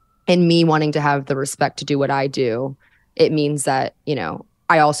in me wanting to have the respect to do what I do, it means that, you know,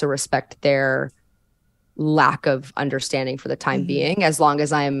 I also respect their lack of understanding for the time being, as long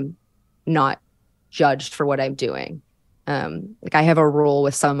as I'm not judged for what I'm doing. Like I have a rule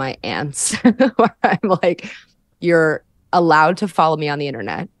with some of my aunts where I'm like, you're allowed to follow me on the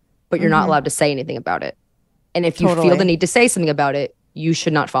internet, but you're not allowed to say anything about it. And if you feel the need to say something about it, you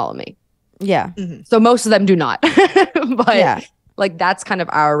should not follow me. Yeah. So most of them do not. But like that's kind of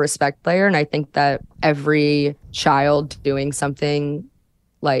our respect layer. And I think that every child doing something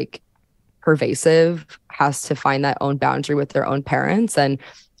like pervasive has to find that own boundary with their own parents. And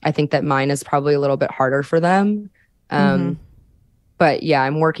I think that mine is probably a little bit harder for them. But yeah,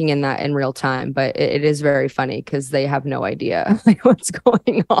 I'm working in that in real time, but it is very funny because they have no idea like what's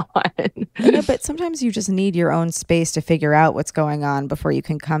going on. Yeah, but sometimes you just need your own space to figure out what's going on before you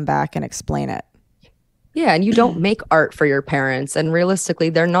can come back and explain it. Yeah, and you don't make art for your parents, and realistically,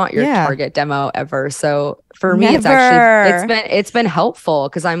 they're not your target demo ever. So for me, it's been helpful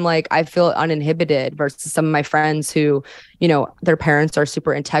because I'm like I feel uninhibited versus some of my friends who, you know, their parents are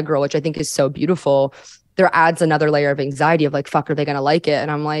super integral, which I think is so beautiful. There adds another layer of anxiety of like, fuck, are they gonna like it?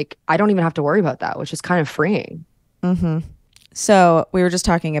 And I'm like, I don't even have to worry about that, which is kind of freeing. So we were just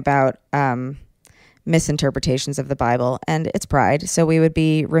talking about misinterpretations of the Bible and its pride. So we would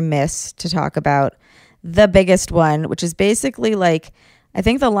be remiss to talk about the biggest one, which is basically like, I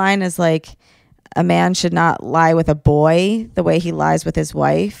think the line is like, a man should not lie with a boy the way he lies with his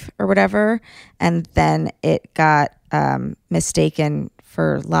wife or whatever. And then it got mistaken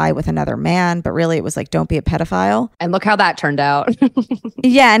for lie with another man, but really it was like, don't be a pedophile. And look how that turned out.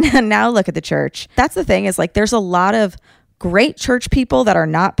 Yeah. And now look at the church. That's the thing is like, there's a lot of great church people that are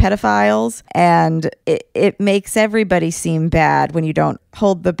not pedophiles. And it makes everybody seem bad when you don't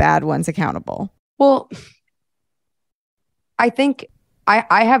hold the bad ones accountable. Well, I think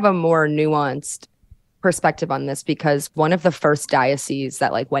I have a more nuanced perspective on this because one of the first dioceses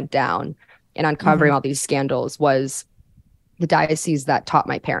that like went down in uncovering all these scandals was the diocese that taught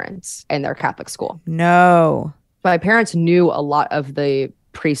my parents in their Catholic school. No. My parents knew a lot of the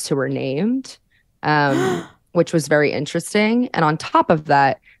priests who were named, which was very interesting. And on top of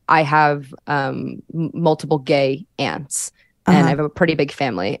that, I have multiple gay aunts. And I have a pretty big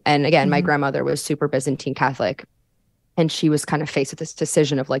family. And again, my grandmother was super Byzantine Catholic. And she was kind of faced with this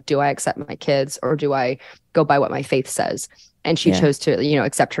decision of like, do I accept my kids or do I go by what my faith says? And she chose to, you know,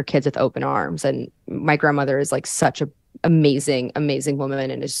 accept her kids with open arms. And my grandmother is like such an amazing, amazing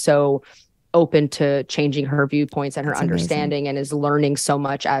woman and is so open to changing her viewpoints and her understanding and is learning so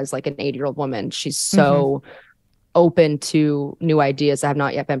much as like an 80-year-old woman. She's so open to new ideas that have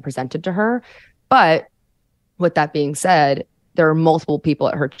not yet been presented to her. But with that being said, there are multiple people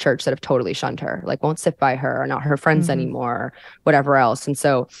at her church that have totally shunned her, like won't sit by her, are not her friends anymore, whatever else. And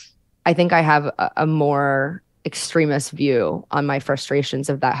so I think I have a more extremist view on my frustrations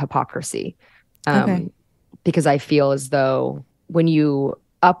of that hypocrisy. Because I feel as though when you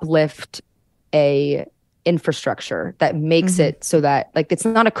uplift a infrastructure that makes it so that like it's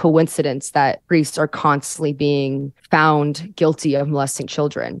not a coincidence that priests are constantly being found guilty of molesting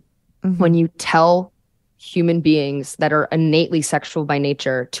children. When you tell human beings that are innately sexual by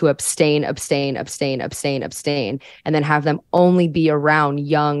nature to abstain, and then have them only be around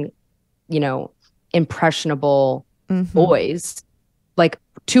young, you know, impressionable boys, like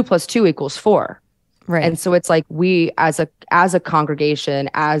 2 + 2 = 4. Right. And so it's like we as a congregation,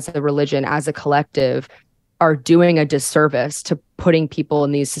 as a religion, as a collective are doing a disservice to putting people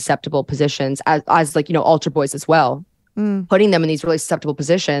in these susceptible positions as like, you know, altar boys as well, putting them in these really susceptible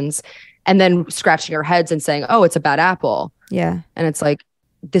positions and then scratching our heads and saying, oh, it's a bad apple. Yeah. And it's like,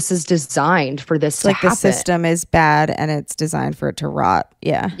 this is designed for this to happen. The system is bad and it's designed for it to rot.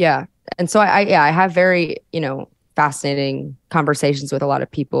 Yeah. Yeah. And so I have very, you know, fascinating conversations with a lot of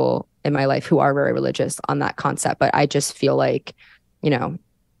people in my life who are very religious on that concept. But I just feel like, you know,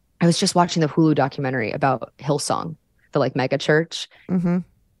 I was just watching the Hulu documentary about Hillsong, the like mega church.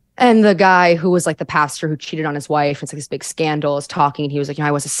 And the guy who was like the pastor who cheated on his wife, it's like this big scandal, is talking. And he was like,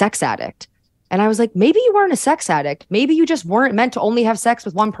 I was a sex addict. And I was like, maybe you weren't a sex addict. Maybe you just weren't meant to only have sex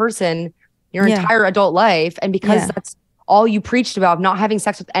with one person your entire adult life. And because that's all you preached about, not having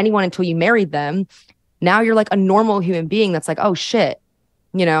sex with anyone until you married them, now you're like a normal human being that's like, oh shit,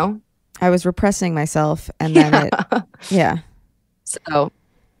 you know? I was repressing myself, and then So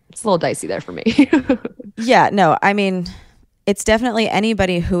it's a little dicey there for me. Yeah, no, I mean, it's definitely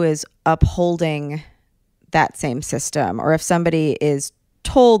anybody who is upholding that same system, or if somebody is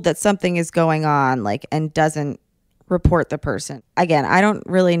told that something is going on, like, and doesn't report the person. Again, I don't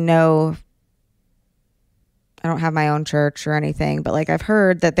really know. I don't have my own church or anything, but like I've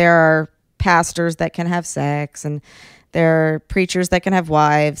heard that there are pastors that can have sex, and there are preachers that can have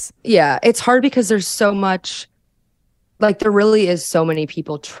wives. Yeah, it's hard because there's so much, like there really is so many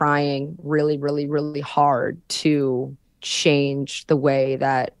people trying really, really, really hard to change the way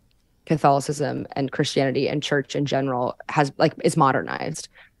that Catholicism and Christianity and church in general is modernized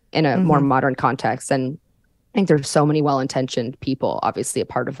in a more modern context. And I think there's so many well-intentioned people, obviously a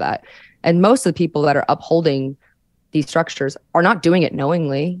part of that. And most of the people that are upholding these structures are not doing it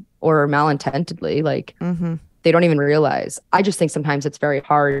knowingly or malintendedly. Like they don't even realize. I just think sometimes it's very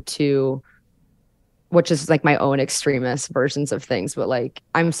hard to, which is like my own extremist versions of things, but like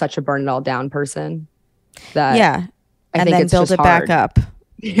I'm such a burn it all down person that I think then it's build it hard. Back up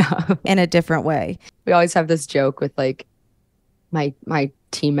in a different way. We always have this joke with like my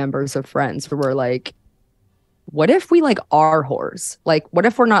team members of friends where we're like, what if we like are whores? Like, what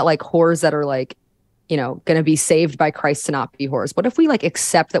if we're not like whores that are like, you know, going to be saved by Christ to not be whores? What if we like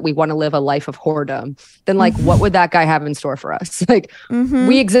accept that we want to live a life of whoredom? Then like, what would that guy have in store for us? Like,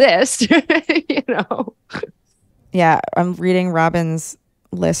 we exist, you know? Yeah. I'm reading Robin's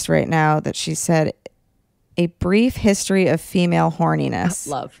list right now that she said, a brief history of female horniness.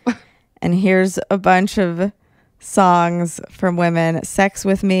 Love. And here's a bunch of songs from women. Sex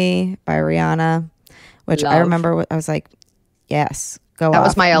with Me by Rihanna, which I remember I was like, yes, go off. That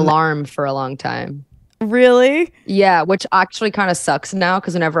was my alarm for a long time. Really? Yeah, which actually kind of sucks now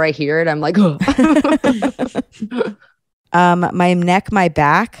because whenever I hear it, I'm like, oh. My Neck, My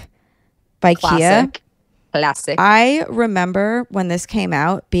Back by Kia. Classic. I remember when this came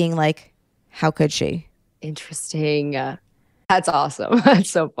out being like, how could she? Interesting. That's awesome.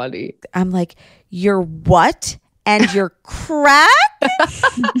 That's so funny. I'm like, you're what? And you're crack?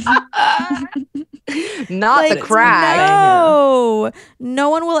 Not like, the crack. No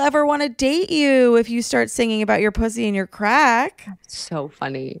one will ever want to date you if you start singing about your pussy and your crack. So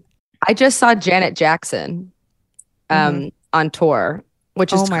funny. I just saw Janet Jackson on tour,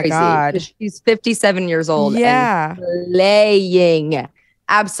 which is crazy. God. She's 57 years old and slaying.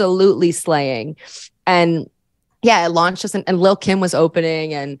 Absolutely slaying. And yeah, it launched us, and Lil Kim was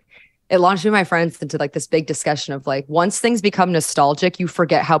opening, and it launched me and my friends into like this big discussion of like, once things become nostalgic, you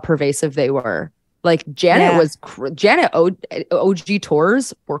forget how pervasive they were. Like Janet OG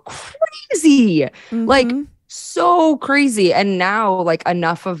tours were crazy, like so crazy. And now like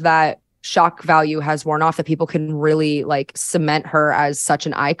enough of that shock value has worn off that people can really like cement her as such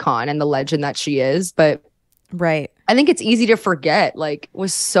an icon and the legend that she is. But I think it's easy to forget, like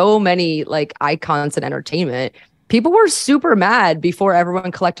with so many like icons in entertainment, people were super mad before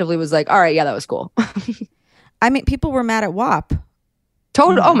everyone collectively was like, all right, yeah, that was cool. I mean, people were mad at WAP.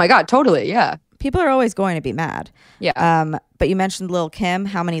 Oh my God, totally. Yeah. People are always going to be mad. Yeah. But you mentioned Lil Kim,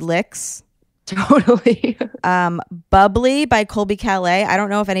 How Many Licks? Totally. Bubbly by Colby Calais. I don't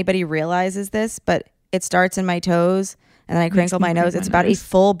know if anybody realizes this, but it starts in my toes and then I crinkle my nose. It's about a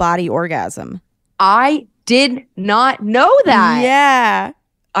full body orgasm. I did not know that. Yeah.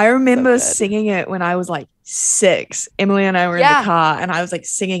 I remember singing it when I was like 6. Emily and I were in the car and I was like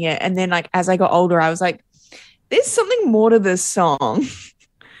singing it. And then like as I got older, I was like, there's something more to this song.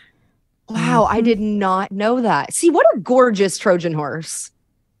 Wow, I did not know that. See, what a gorgeous Trojan horse.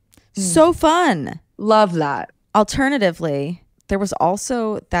 So fun. Love that. Alternatively, there was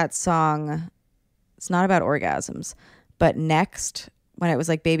also that song, it's not about orgasms, but Next, when it was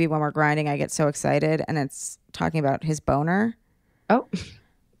like, baby, when we're grinding, I get so excited. And it's talking about his boner. Oh.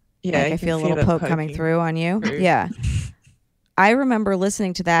 Yeah, like I feel a little poke coming through on you. Yeah. I remember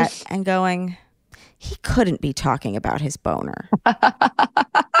listening to that and going, he couldn't be talking about his boner.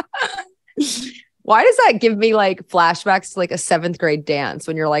 Why does that give me like flashbacks to like a 7th grade dance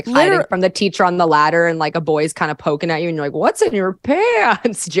when you're like hiding from the teacher on the ladder and like a boy's kind of poking at you and you're like, what's in your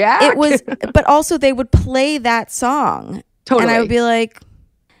pants, Jack? It was, but also they would play that song. Totally. And I would be like,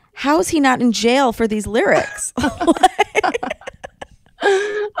 how is he not in jail for these lyrics?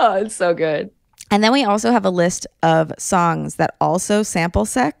 Oh, it's so good. And then we also have a list of songs that also sample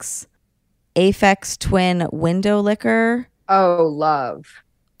sex. Aphex Twin Window Liquor. Oh, love.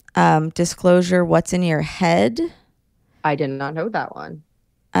 Disclosure, What's in Your Head. I did not know that one.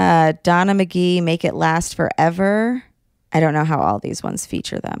 Donna McGee, Make It Last Forever. I don't know how all these ones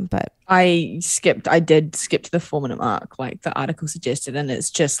feature them, but I did skip to the 4-minute mark, like the article suggested, and it's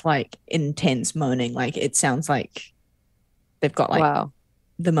just like intense moaning. Like it sounds like they've got like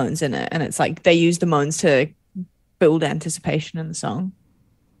the moans in it, and it's like they use the moans to build anticipation in the song.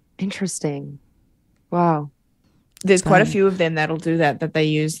 Interesting. Wow. There's quite a few of them that'll do that they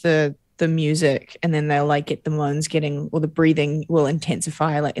use the music, and then they'll like get the moans or the breathing will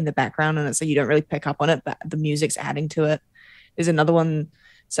intensify like in the background, and it's so you don't really pick up on it, but the music's adding to it. There's another one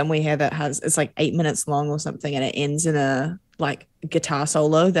somewhere here that it's like 8 minutes long or something, and it ends in a like guitar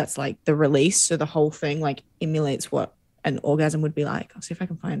solo that's like the release, so the whole thing like emulates what an orgasm would be like. I'll see if I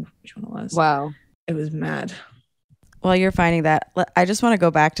can find which one it was. Wow. It was mad. While you're finding that, I just want to go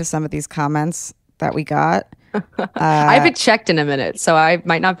back to some of these comments that we got. I haven't checked in a minute, so I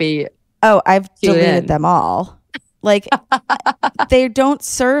might not be. Oh, I've deleted them all. Like, they don't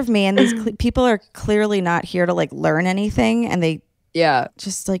serve me, and these people are clearly not here to like learn anything, and they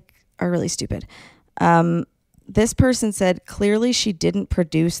just like are really stupid. This person said, clearly she didn't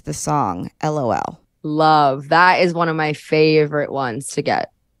produce the song. LOL. Love. That is one of my favorite ones to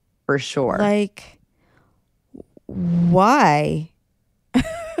get, for sure. Like, why?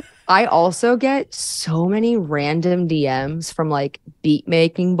 I also get so many random DMs from like beat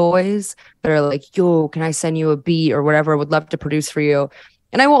making boys that are like, yo, can I send you a beat or whatever? I would love to produce for you.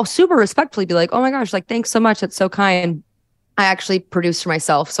 And I will super respectfully be like, oh my gosh, like, thanks so much. That's so kind. I actually produce for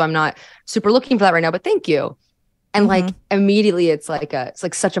myself, so I'm not super looking for that right now, but thank you. And like immediately it's like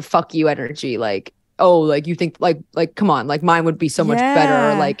such a fuck you energy. Like, oh, like you think like come on, like mine would be so much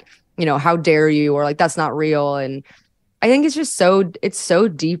better. Or, like, you know, how dare you? Or like, that's not real. And I think it's just it's so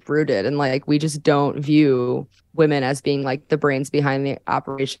deep rooted, and like we just don't view women as being like the brains behind the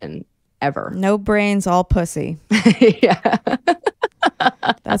operation ever. No brains, all pussy. Yeah.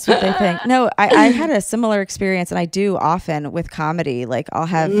 That's what they think. No, I had a similar experience, and I do often with comedy. Like I'll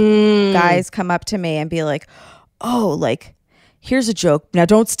have guys come up to me and be like, oh, like, here's a joke. Now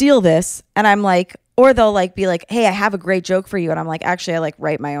don't steal this. And I'm like, or they'll like be like, hey, I have a great joke for you. And I'm like, actually, I like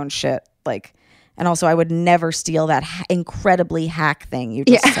write my own shit. Like, and also I would never steal that incredibly hack thing you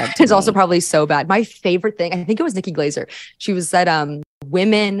just said to it's me. Also probably so bad. My favorite thing, I think it was Nikki Glazer. She was said,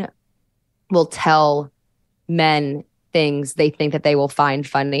 women will tell men things they think that they will find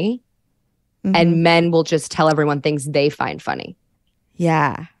funny, and men will just tell everyone things they find funny.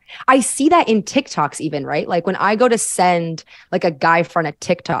 Yeah. I see that in TikToks even, right? Like when I go to send like a guy friend a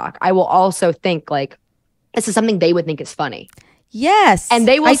TikTok, I will also think like, this is something they would think is funny. Yes. And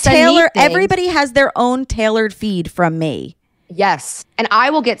they will send me things. Everybody has their own tailored feed from me. Yes. And I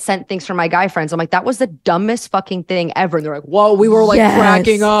will get sent things from my guy friends. I'm like, that was the dumbest fucking thing ever. And they're like, whoa, we were like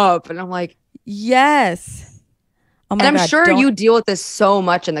cracking up. And I'm like, yes. Oh my God, I'm sure you deal with this so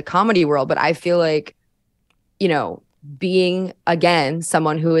much in the comedy world, but I feel like, you know, being again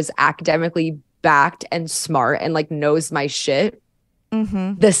someone who is academically backed and smart and like knows my shit,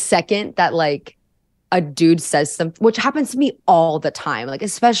 the second that like a dude says something, which happens to me all the time, like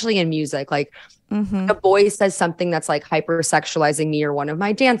especially in music, like a boy says something that's like hypersexualizing me or one of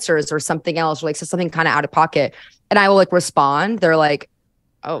my dancers or something else, or like says something kind of out of pocket, and I will like respond, they're like,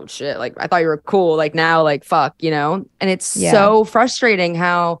 oh shit, like I thought you were cool, like now like fuck, you know. And it's so frustrating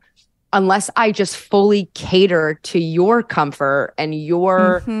how unless I just fully cater to your comfort and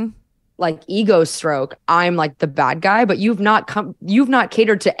your like ego stroke, I'm like the bad guy, but you've not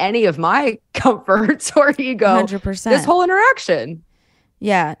catered to any of my comforts or ego 100%. This whole interaction.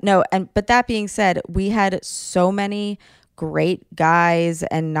 Yeah, no. But that being said, we had so many great guys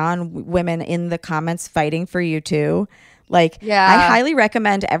and non-women in the comments fighting for you too. Like, I highly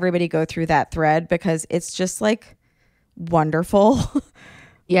recommend everybody go through that thread because it's just like wonderful.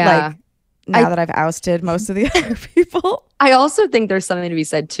 Yeah. Like, now that I've ousted most of the other people. I also think there's something to be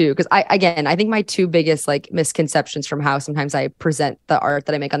said too, because I think my two biggest like misconceptions from how sometimes I present the art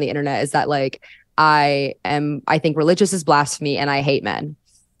that I make on the internet is that like I think religious is blasphemy and I hate men.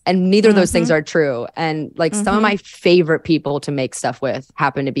 And neither of those things are true. And like some of my favorite people to make stuff with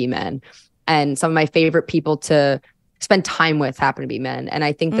happen to be men. And some of my favorite people to spend time with happen to be men. And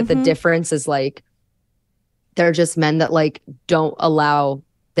I think that the difference is like they're just men that like don't allow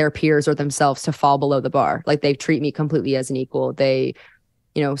their peers or themselves to fall below the bar. Like they treat me completely as an equal. They,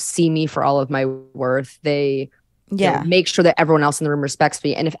 you know, see me for all of my worth. They you know, make sure that everyone else in the room respects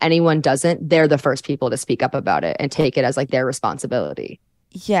me. And if anyone doesn't, they're the first people to speak up about it and take it as like their responsibility.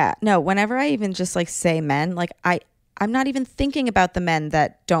 Yeah. No, whenever I even just like say men, like I'm not even thinking about the men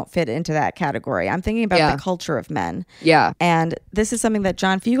that don't fit into that category. I'm thinking about the culture of men. Yeah. And this is something that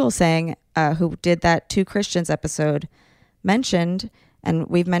John Fugelsang, who did that Two Christians episode, mentioned, and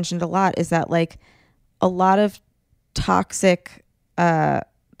we've mentioned a lot, is that like a lot of toxic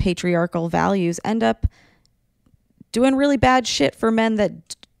patriarchal values end up doing really bad shit for men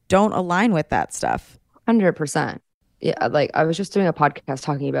that don't align with that stuff. 100%. Yeah, like I was just doing a podcast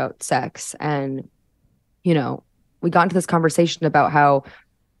talking about sex, and you know, we got into this conversation about how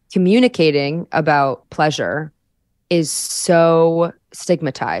communicating about pleasure is so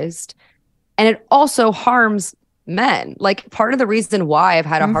stigmatized, and it also harms men. Like part of the reason why I've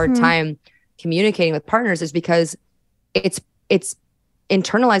had a hard time communicating with partners is because it's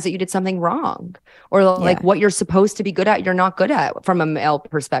internalized that you did something wrong, or like what you're supposed to be good at, you're not good at from a male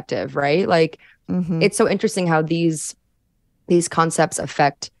perspective, right? Like it's so interesting how these concepts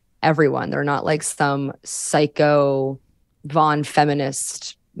affect everyone. They're not like some psycho Von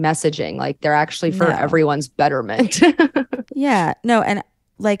feminist messaging. Like they're actually for everyone's betterment. Yeah. No, and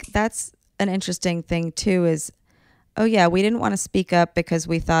like that's an interesting thing too is, oh yeah, we didn't want to speak up because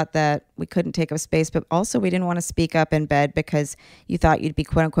we thought that we couldn't take up space, but also we didn't want to speak up in bed because you thought you'd be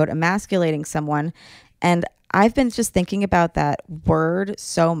quote unquote emasculating someone. And I've been just thinking about that word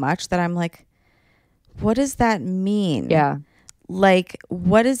so much that I'm like, what does that mean? Yeah. Like,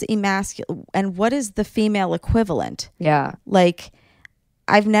 what is emasculate and what is the female equivalent? Yeah. Like,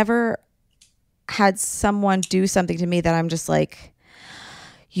 I've never had someone do something to me that I'm just like,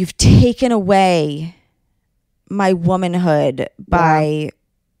 you've taken away my womanhood by,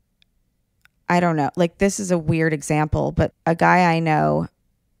 I don't know. Like, this is a weird example, but a guy I know,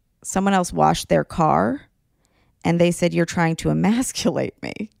 someone else washed their car and they said, you're trying to emasculate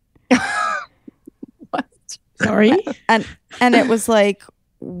me. Sorry. And it was like,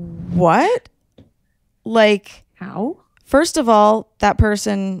 what? Like, how? First of all, that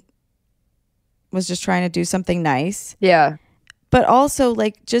person was just trying to do something nice. Yeah. But also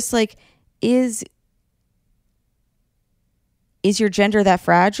like, just like, is your gender that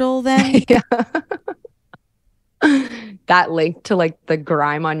fragile then? Yeah. That link to like the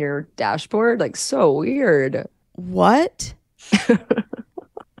grime on your dashboard, like so weird. What?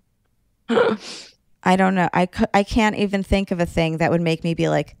 I don't know. I can't even think of a thing that would make me be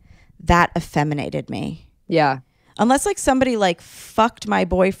like, that effeminated me. Yeah. Unless like somebody like fucked my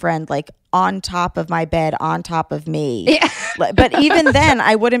boyfriend like on top of my bed, on top of me. Yeah. But even then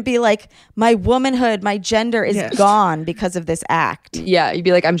I wouldn't be like, my womanhood, my gender is gone because of this act. Yeah. You'd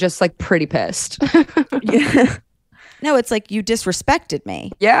be like, I'm just like pretty pissed. Yeah. No, it's like you disrespected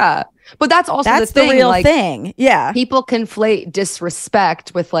me. Yeah. But that's also the thing. Real like, thing. Yeah. People conflate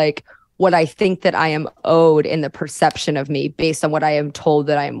disrespect with like what I think that I am owed in the perception of me based on what I am told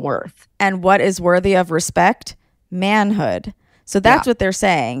that I am worth. And what is worthy of respect? Manhood. So that's what they're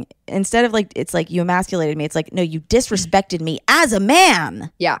saying. Instead of like, it's like you emasculated me. It's like, no, you disrespected me as a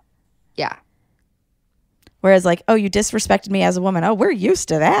man. Yeah. Yeah. Whereas like, oh, you disrespected me as a woman. Oh, we're used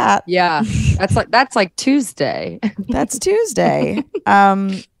to that. Yeah. That's like Tuesday. That's Tuesday.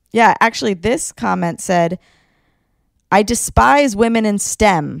 Yeah, actually this comment said, I despise women in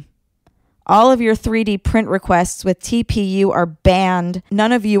STEM. All of your 3D print requests with TPU are banned.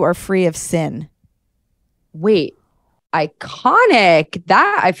 None of you are free of sin. Wait, iconic.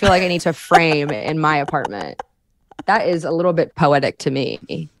 That I feel like I need to frame in my apartment. That is a little bit poetic to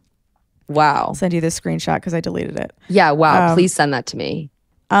me. Wow. I'll send you this screenshot because I deleted it. Yeah, wow. Please send that to me.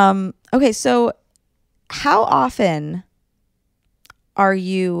 Okay, so how often are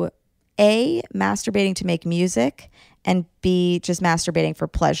you A, masturbating to make music, and B, just masturbating for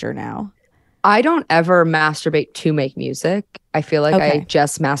pleasure now? I don't ever masturbate to make music. I feel like I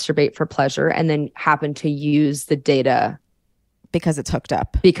just masturbate for pleasure and then happen to use the data because it's hooked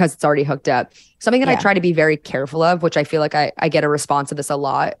up. Because it's already hooked up. Something that I try to be very careful of, which I feel like I get a response to this a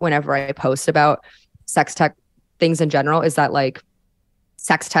lot whenever I post about sex tech things in general, is that like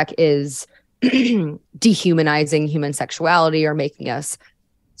sex tech is dehumanizing human sexuality or making us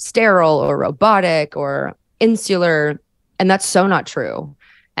sterile or robotic or insular. And that's so not true.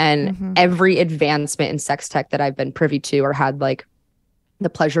 And every advancement in sex tech that I've been privy to or had like the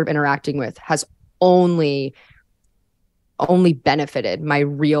pleasure of interacting with has only benefited my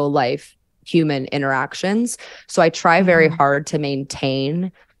real life human interactions. So I try very hard to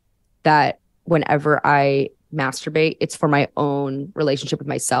maintain that whenever I masturbate, it's for my own relationship with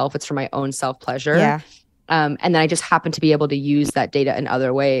myself. It's for my own self-pleasure. Yeah. And then I just happen to be able to use that data in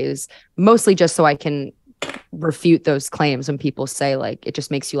other ways, mostly just so I can refute those claims when people say like, it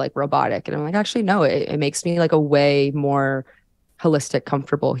just makes you like robotic. And I'm like, actually, no, it makes me like a way more holistic,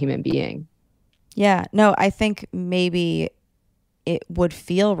 comfortable human being. Yeah. No, I think maybe it would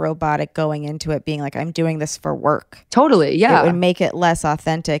feel robotic going into it being like, I'm doing this for work. Totally. It Yeah. would make it less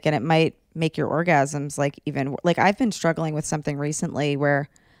authentic, and it might make your orgasms like even like I've been struggling with something recently where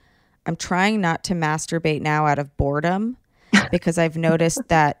I'm trying not to masturbate now out of boredom because I've noticed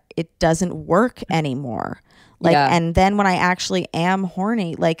that it doesn't work anymore. Like, Yeah. and then when I actually am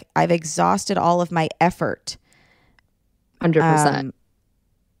horny, like I've exhausted all of my effort. 100%.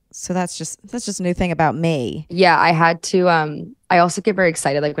 So that's just a new thing about me. Yeah, I had to I also get very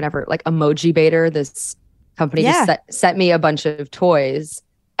excited like whenever like Emoji Baiter, this company Yeah. just sent me a bunch of toys,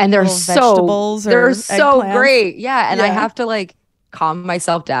 and they're Little so vegetables or they're so eggplants. great. Yeah, and I Yeah. have to like calm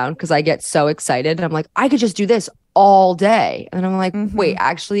myself down because I get so excited and I'm like, I could just do this all day. And I'm like, Mhm. wait,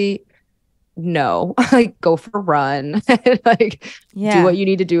 actually no. Like go for a run. Like Yeah. do what you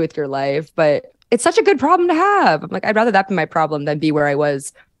need to do with your life. But it's such a good problem to have. I'm like, I'd rather that be my problem than be where I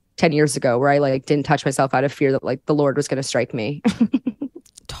was 10 years ago, where I like didn't touch myself out of fear that like the Lord was going to strike me.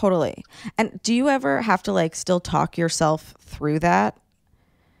 Totally. And do you ever have to like still talk yourself through that?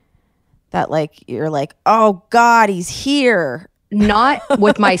 That like you're like, oh God, he's here. Not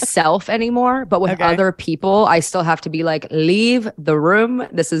with myself anymore, but with Okay. other people, I still have to be like, leave the room.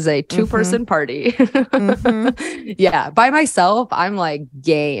 This is a 2-person party. Yeah. By myself, I'm like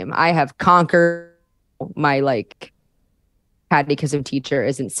game. I have conquered my like catechism teacher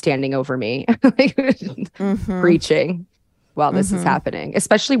isn't standing over me like, preaching while this is happening,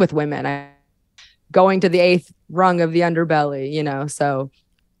 especially with women. I'm going to the 8th rung of the underbelly, you know, so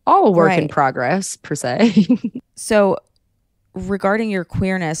all a work in Right. progress per se. So regarding your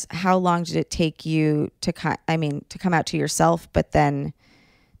queerness, how long did it take you to come out to yourself, but then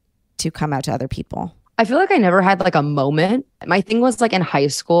to come out to other people? I feel like I never had like a moment. My thing was like in high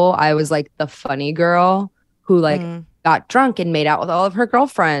school, I was like the funny girl who like got drunk and made out with all of her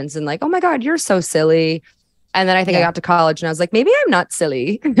girlfriends and like, oh my God, you're so silly. And then I think I Yeah. got to college and I was like, maybe I'm not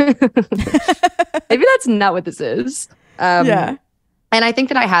silly. Maybe that's not what this is. Yeah. And I think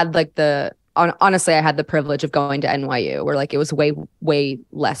that I had like honestly, I had the privilege of going to NYU where like it was way, way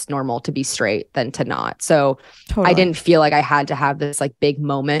less normal to be straight than to not. So Totally. I didn't feel like I had to have this like big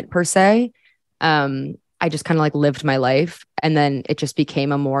moment per se. I just kind of like lived my life, and then it just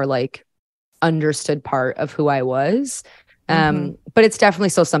became a more like understood part of who I was. But it's definitely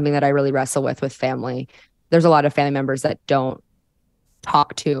still something that I really wrestle with family. There's a lot of family members that don't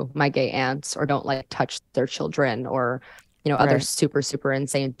talk to my gay aunts or don't like touch their children or, you know, other Right. super, super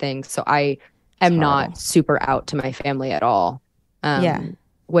insane things. So I am not super out to my family at all. Yeah.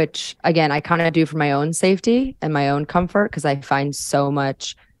 Which again, I kind of do for my own safety and my own comfort, because I find so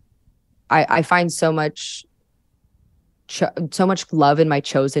much so much love in my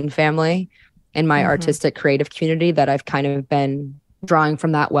chosen family and my artistic creative community that I've kind of been drawing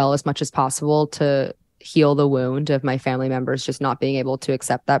from that well as much as possible to heal the wound of my family members just not being able to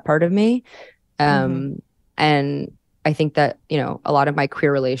accept that part of me. And I think that, you know, a lot of my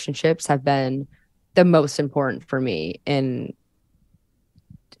queer relationships have been the most important for me in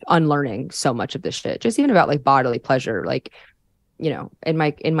unlearning so much of this shit, just even about like bodily pleasure. Like, you know, in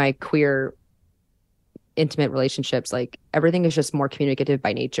my queer intimate relationships, like everything is just more communicative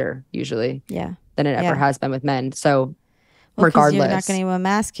by nature usually than it ever has been with men. So Well, 'cause regardless, you're not going to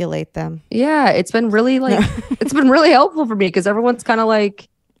emasculate them. yeah, it's been really like it's been really helpful for me because everyone's kind of like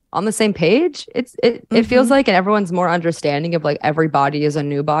on the same page. It feels like, and everyone's more understanding of like every body is a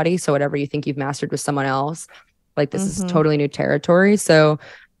new body. So whatever you think you've mastered with someone else, like this is totally new territory. So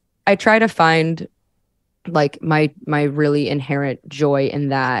I try to find like my really inherent joy in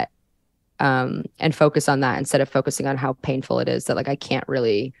that, and focus on that instead of focusing on how painful it is that like I can't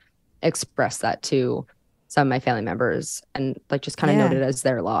really express that to some of my family members and like just kind of note it as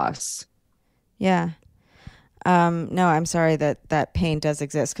their loss. Yeah. No, I'm sorry that pain does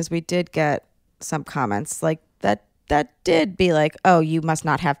exist, because we did get some comments like that did be like, oh, you must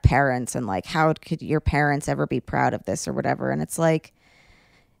not have parents, and like how could your parents ever be proud of this or whatever. And it's like,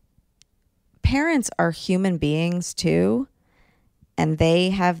 parents are human beings too, and they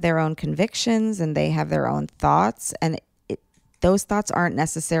have their own convictions and they have their own thoughts, and those thoughts aren't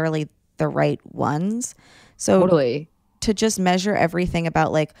necessarily the right ones. So Totally. to just measure everything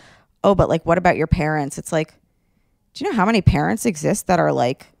about like, oh, but like what about your parents? It's like, do you know how many parents exist that are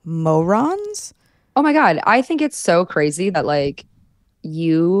like morons? Oh my God. I think it's so crazy that like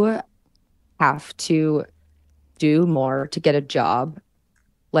you have to do more to get a job,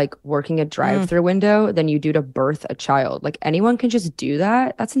 like working a drive-through window, than you do to birth a child. Like anyone can just do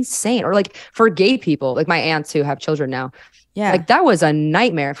that. That's insane. Or like for gay people, like my aunts who have children now, Yeah. like that was a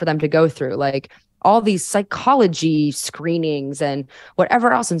nightmare for them to go through. Like all these psychology screenings and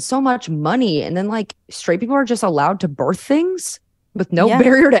whatever else, and so much money. And then like straight people are just allowed to birth things with no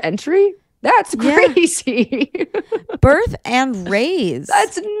barrier to entry. That's crazy. Birth and raise.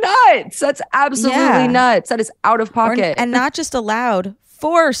 That's nuts. That's absolutely nuts. That is out of pocket. And not just allowed,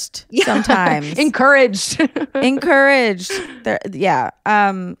 forced sometimes. Encouraged.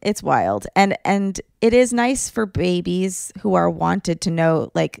 It's wild. And it is nice for babies who are wanted to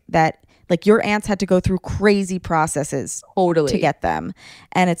know like that, like your aunts had to go through crazy processes to get them.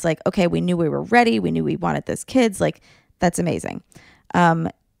 And it's like, okay, we knew we were ready. We knew we wanted those kids. Like, that's amazing.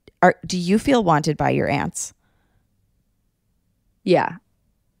 Do you feel wanted by your aunts? Yeah.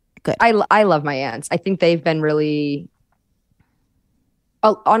 Good. I love my aunts. I think they've been really,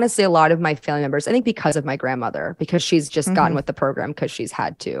 honestly, a lot of my family members, I think because of my grandmother, because she's just gotten with the program because she's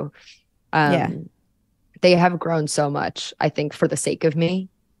had to. They have grown so much, I think, for the sake of me,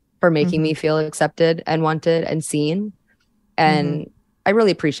 for making me feel accepted and wanted and seen. And I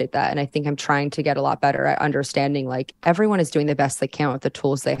really appreciate that. And I think I'm trying to get a lot better at understanding like everyone is doing the best they can with the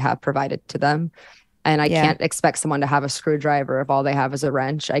tools they have provided to them. And I can't expect someone to have a screwdriver if all they have is a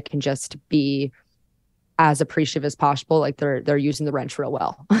wrench. I can just be as appreciative as possible. Like they're using the wrench real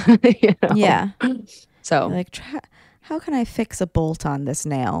well. You know? Yeah. So like, how can I fix a bolt on this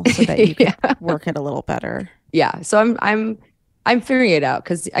nail so that you can work it a little better? Yeah. So I'm figuring it out.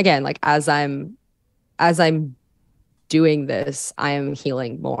 Cause again, like as I'm doing this, I am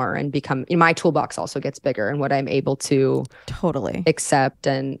healing more and my toolbox also gets bigger, and what I'm able to totally accept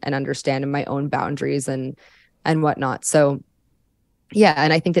and understand in my own boundaries and whatnot. So yeah.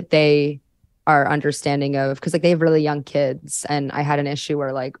 And I think that they are understanding of, because like they have really young kids, and I had an issue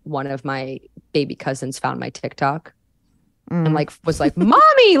where like one of my baby cousins found my TikTok and like was like,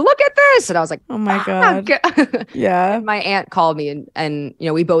 "Mommy, look at this," and I was like, "Oh my god." Yeah. And my aunt called me and you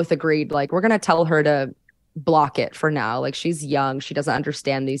know, we both agreed like we're gonna tell her to block it for now. Like she's young, she doesn't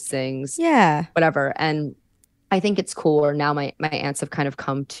understand these things. Yeah. Whatever. And I think it's cool. Or now my aunts have kind of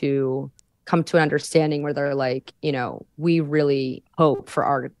come to an understanding where they're like, you know, we really hope for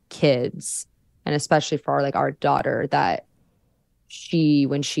our kids, and especially for our daughter, that she,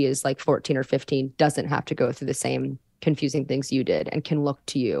 when she is like 14 or 15, doesn't have to go through the same confusing things you did, and can look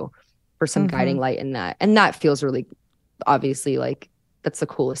to you for some guiding light in that. And that feels really, obviously, like that's the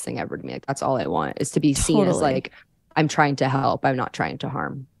coolest thing ever to me. Like that's all I want, is to be seen as like, I'm trying to help, I'm not trying to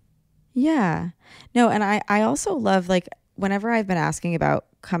harm. Yeah. No, and I also love, like, whenever I've been asking about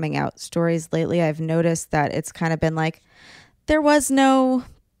coming out stories lately, I've noticed that it's kind of been like, there was no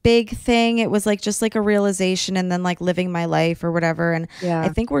big thing. It was like just like a realization, and then like living my life or whatever. And I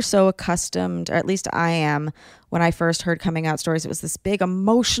think we're so accustomed, or at least I am, when I first heard coming out stories, it was this big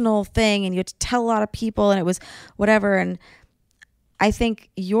emotional thing and you had to tell a lot of people and it was whatever. And I think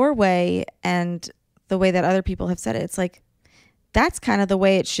your way and the way that other people have said it, it's like, that's kind of the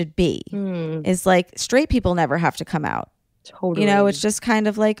way it should be. Is like straight people never have to come out. Totally. You know, it's just kind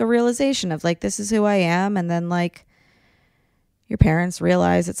of like a realization of like, this is who I am. And then like your parents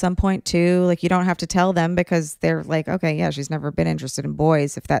realize at some point too, like you don't have to tell them because they're like, okay, yeah, she's never been interested in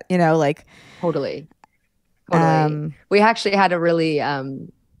boys. If that, you know, like. Totally. We actually had a really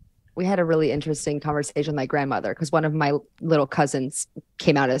interesting conversation with my grandmother, because one of my little cousins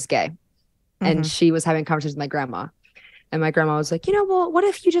came out as gay, and she was having conversations with my grandma, and my grandma was like, you know, well, what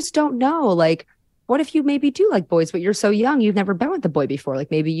if you just don't know? Like, what if you maybe do like boys, but you're so young, you've never been with a boy before.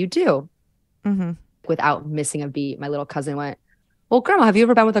 Like maybe you do. Without missing a beat, my little cousin went, well, Grandma, have you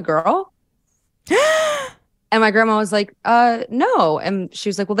ever been with a girl? And my grandma was like, no. And she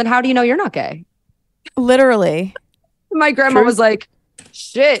was like, well, then how do you know you're not gay? Literally. My grandma was like,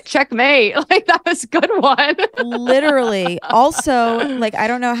 shit, checkmate. Like that was a good one. Literally. Also, like, I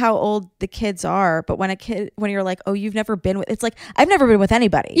don't know how old the kids are, but when you're like, oh, you've never been with, it's like, I've never been with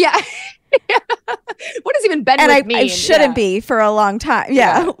anybody. Yeah. What has even been and with me? I shouldn't be for a long time.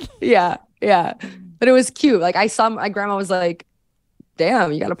 Yeah. Yeah. But it was cute. Like I saw my grandma was like,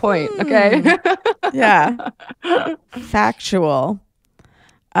 damn, you got a point. Okay. Yeah. Factual.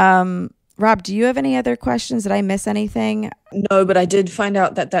 Rob, do you have any other questions? Did I miss anything? No, but I did find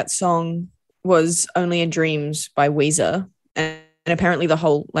out that song was Only in Dreams by Weezer. And apparently the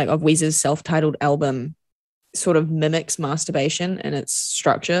whole of Weezer's self-titled album sort of mimics masturbation in its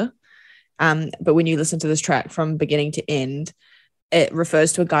structure. But when you listen to this track from beginning to end, it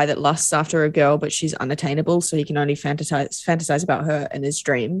refers to a guy that lusts after a girl, but she's unattainable, so he can only fantasize about her in his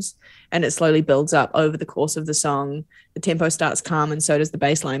dreams. And it slowly builds up over the course of the song. The tempo starts calm, and so does the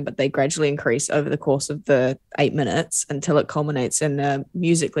bass line, but they gradually increase over the course of the 8 minutes until it culminates in a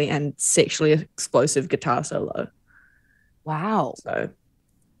musically and sexually explosive guitar solo. Wow. So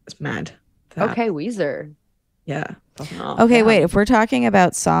it's mad. that. Okay, Weezer. Yeah. Okay, Yeah. wait. If we're talking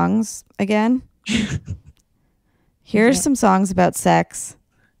about songs again, here's Yeah. some songs about sex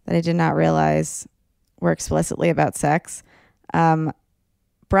that I did not realize were explicitly about sex.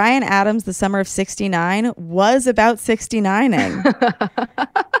 Bryan Adams, The Summer of '69, was about 69ing.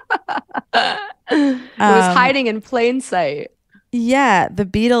 It was hiding in plain sight. Yeah, the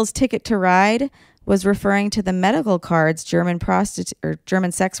Beatles' Ticket to Ride was referring to the medical cards German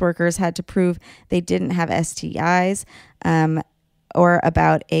German sex workers had to prove they didn't have STIs, or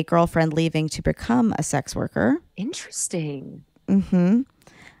about a girlfriend leaving to become a sex worker. Interesting. In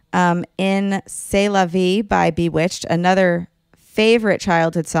C'est la Vie by Bewitched, another favorite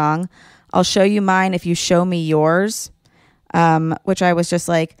childhood song, I'll show you mine if you show me yours, which I was just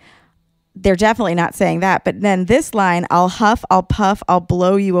like, they're definitely not saying that. But then this line, I'll huff, I'll puff, I'll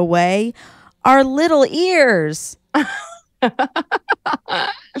blow you away, our little ears.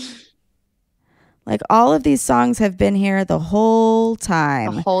 Like all of these songs have been here the whole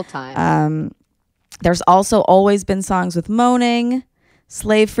time. The whole time. There's also always been songs with moaning.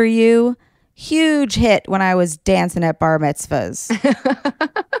 Slave for You, huge hit when I was dancing at bar mitzvahs.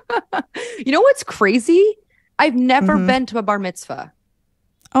 You know what's crazy? I've never been to a bar mitzvah.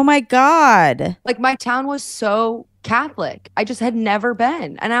 Oh my God. Like my town was so Catholic. I just had never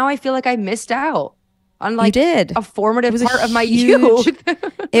been. And now I feel like I missed out on like You did. a formative It was part of my huge- youth.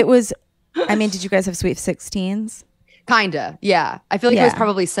 It was, I mean, did you guys have Sweet 16s? Kinda. Yeah. I feel like it was Yeah.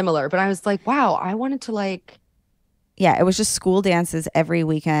 probably similar, but I was like, wow, I wanted to like, Yeah, it was just school dances every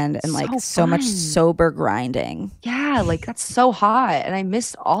weekend and like So so much fun. sober grinding. yeah, like that's so hot. And I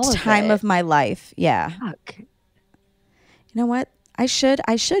missed all of Time it. of my life. Yeah. Fuck. You know what? I should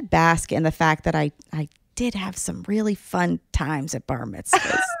bask in the fact that I did have some really fun times at bar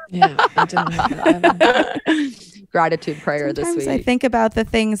mitzvahs. Yeah. I don't know that. Gratitude prayer this Sometimes week. I think about the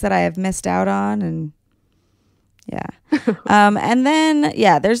things that I have missed out on, and yeah. And then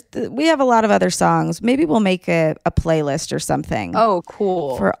we have a lot of other songs. Maybe we'll make a playlist or something. Oh,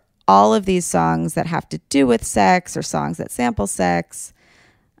 cool. For all of these songs that have to do with sex or songs that sample sex,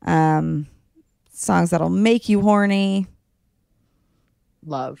 songs that'll make you horny.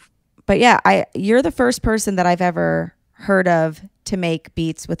 Love. But yeah, you're the first person that I've ever heard of to make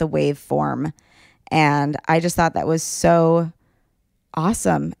beats with a waveform. And I just thought that was so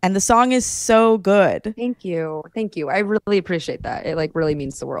awesome. And the song is so good. Thank you. Thank you. I really appreciate that. It like really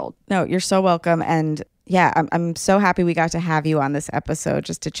means the world. No, you're so welcome. And yeah, I'm so happy we got to have you on this episode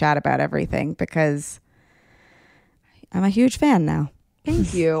just to chat about everything because I'm a huge fan now.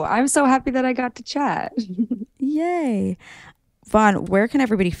 Thank you. I'm so happy that I got to chat. Yay. Vaughn, where can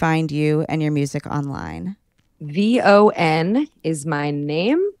everybody find you and your music online? VON is my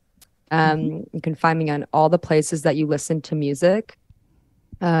name. You can find me on all the places that you listen to music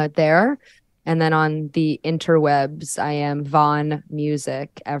there. And then on the interwebs, I am Vaughn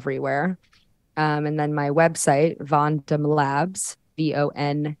Music everywhere. And then my website, Vondom Labs,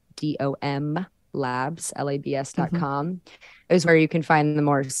 VONDOM Labs, labs.com, is where you can find the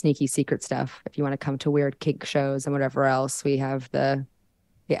more sneaky secret stuff. If you want to come to weird kink shows and whatever else, we have the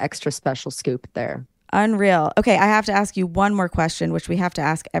extra special scoop there. Unreal. Okay, I have to ask you one more question, which we have to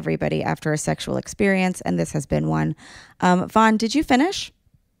ask everybody after a sexual experience, and this has been one. Vaughn, did you finish?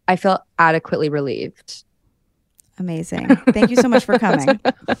 I feel adequately relieved. Amazing. Thank you so much for coming.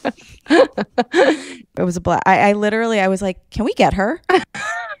 It was a blast. I was like, can we get her?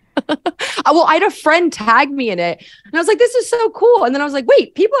 Well, I had a friend tag me in it and I was like, this is so cool. And then I was like,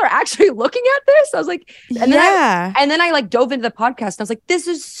 wait, people are actually looking at this. I was like, and then I like dove into the podcast and I was like, this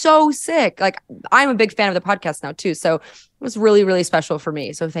is so sick. Like I'm a big fan of the podcast now too. So it was really, really special for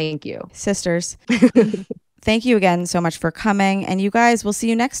me. So thank you. Sisters. Thank you again so much for coming. And you guys, we'll see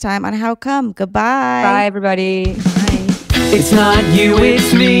you next time on How Come. Goodbye. Bye, everybody. Bye. It's not you,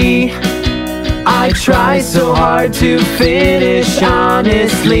 it's me. I try so hard to finish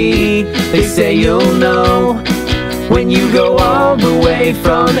honestly. They say you'll know when you go all the way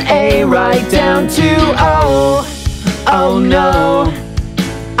from A right down to O. Oh no,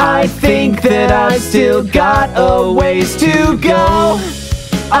 I think that I've still got a ways to go.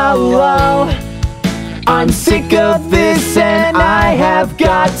 Oh, I'm sick of this and I have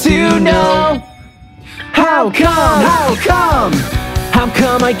got to know. How come? How come? How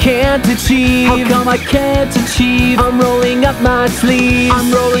come I can't achieve? How come I can't achieve? I'm rolling up my sleeves.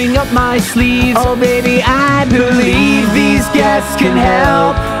 I'm rolling up my sleeves. Oh baby, I believe these guests can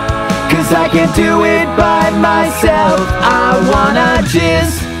help. Cause I can't do it by myself. I wanna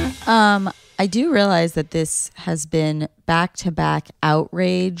jizz. I do realize that this has been back-to-back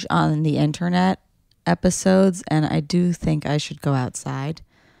outrage on the internet episodes, and I do think I should go outside.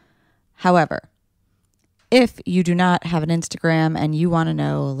 However, if you do not have an Instagram and you want to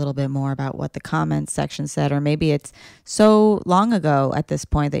know a little bit more about what the comments section said, or maybe it's so long ago at this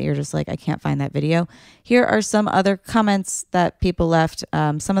point that you're just like, I can't find that video, here are some other comments that people left.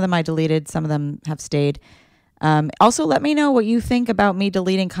 Some of them I deleted, some of them have stayed. Also, let me know what you think about me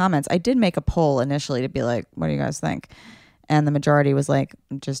deleting comments. I did make a poll initially to be like, what do you guys think? And the majority was like,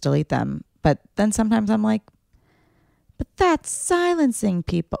 just delete them. But then sometimes I'm like, but that's silencing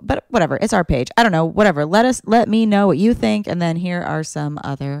people. But whatever, it's our page. I don't know, whatever. Let me know what you think. And then here are some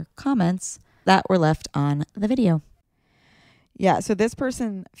other comments that were left on the video. Yeah, so this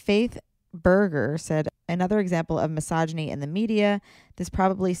person, Faith Berger, said, another example of misogyny in the media. This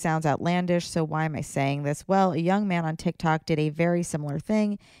probably sounds outlandish, so why am I saying this? Well, a young man on TikTok did a very similar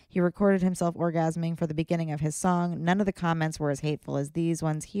thing. He recorded himself orgasming for the beginning of his song. None of the comments were as hateful as these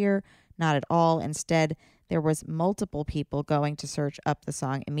ones here. Not at all. Instead, there was multiple people going to search up the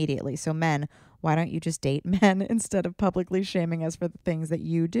song immediately. So men, why don't you just date men instead of publicly shaming us for the things that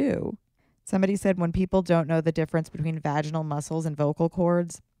you do? Somebody said, when people don't know the difference between vaginal muscles and vocal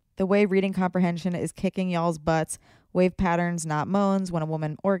cords, the way reading comprehension is kicking y'all's butts. Wave patterns, not moans. When a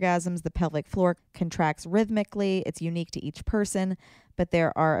woman orgasms, the pelvic floor contracts rhythmically. It's unique to each person, but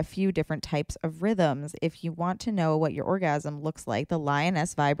there are a few different types of rhythms. If you want to know what your orgasm looks like, the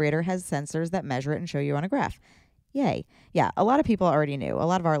Lioness vibrator has sensors that measure it and show you on a graph. Yay. Yeah, a lot of people already knew. A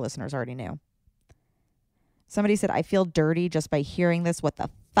lot of our listeners already knew. Somebody said, I feel dirty just by hearing this. What the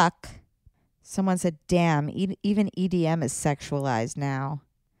fuck? Someone said, damn, even EDM is sexualized now.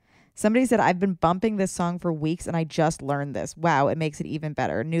 Somebody said, I've been bumping this song for weeks and I just learned this. Wow, it makes it even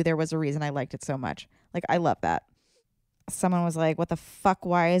better. Knew there was a reason I liked it so much. Like, I love that. Someone was like, what the fuck?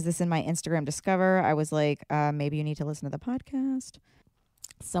 Why is this in my Instagram Discover? I was like, maybe you need to listen to the podcast.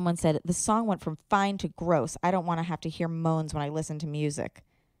 Someone said, the song went from fine to gross. I don't want to have to hear moans when I listen to music.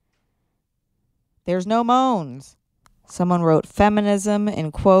 There's no moans. Someone wrote feminism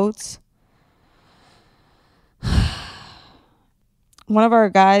in quotes. One of our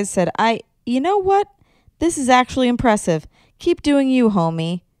guys said, you know what? This is actually impressive. Keep doing you,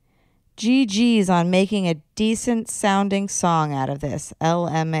 homie. GG's on making a decent sounding song out of this.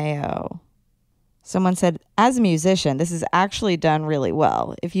 LMAO. Someone said, as a musician, this is actually done really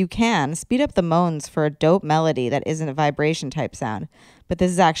well. If you can, speed up the moans for a dope melody that isn't a vibration type sound. But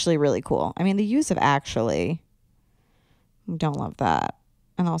this is actually really cool. I mean, the use of actually, don't love that.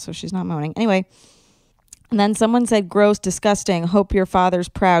 And also, she's not moaning. Anyway. And then someone said, gross, disgusting, hope your father's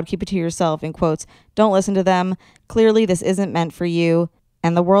proud, keep it to yourself, in quotes. Don't listen to them. Clearly, this isn't meant for you,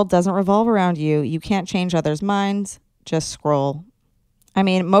 and the world doesn't revolve around you. You can't change others' minds. Just scroll. I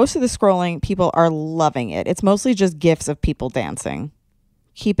mean, most of the scrolling, people are loving it. It's mostly just GIFs of people dancing.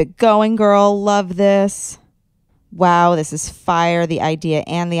 Keep it going, girl. Love this. Wow, this is fire, the idea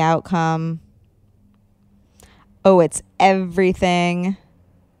and the outcome. Oh, it's everything.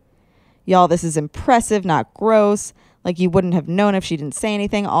 Y'all, this is impressive, not gross. Like you wouldn't have known if she didn't say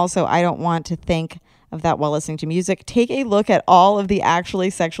anything. Also, I don't want to think of that while listening to music. Take a look at all of the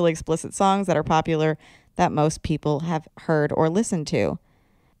actually sexually explicit songs that are popular that most people have heard or listened to.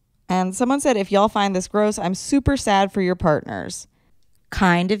 And someone said, if y'all find this gross, I'm super sad for your partners.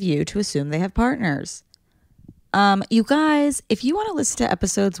 Kind of you to assume they have partners. You guys, if you want to listen to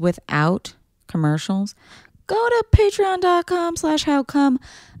episodes without commercials, go to patreon.com/howcome.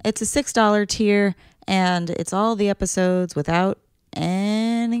 It's a $6 tier, and it's all the episodes without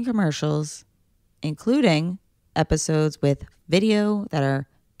any commercials, including episodes with video that are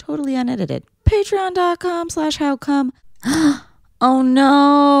totally unedited. Patreon.com/howcome. Oh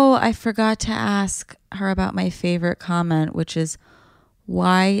no, I forgot to ask her about my favorite comment, which is,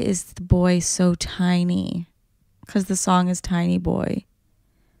 why is the boy so tiny? Because the song is Tiny Boy.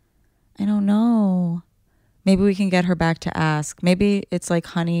 I don't know. Maybe we can get her back to ask. Maybe it's like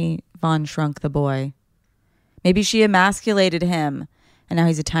Honey Von Shrunk the Boy. Maybe she emasculated him and now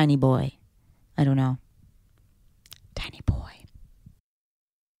he's a tiny boy. I don't know. Tiny boy.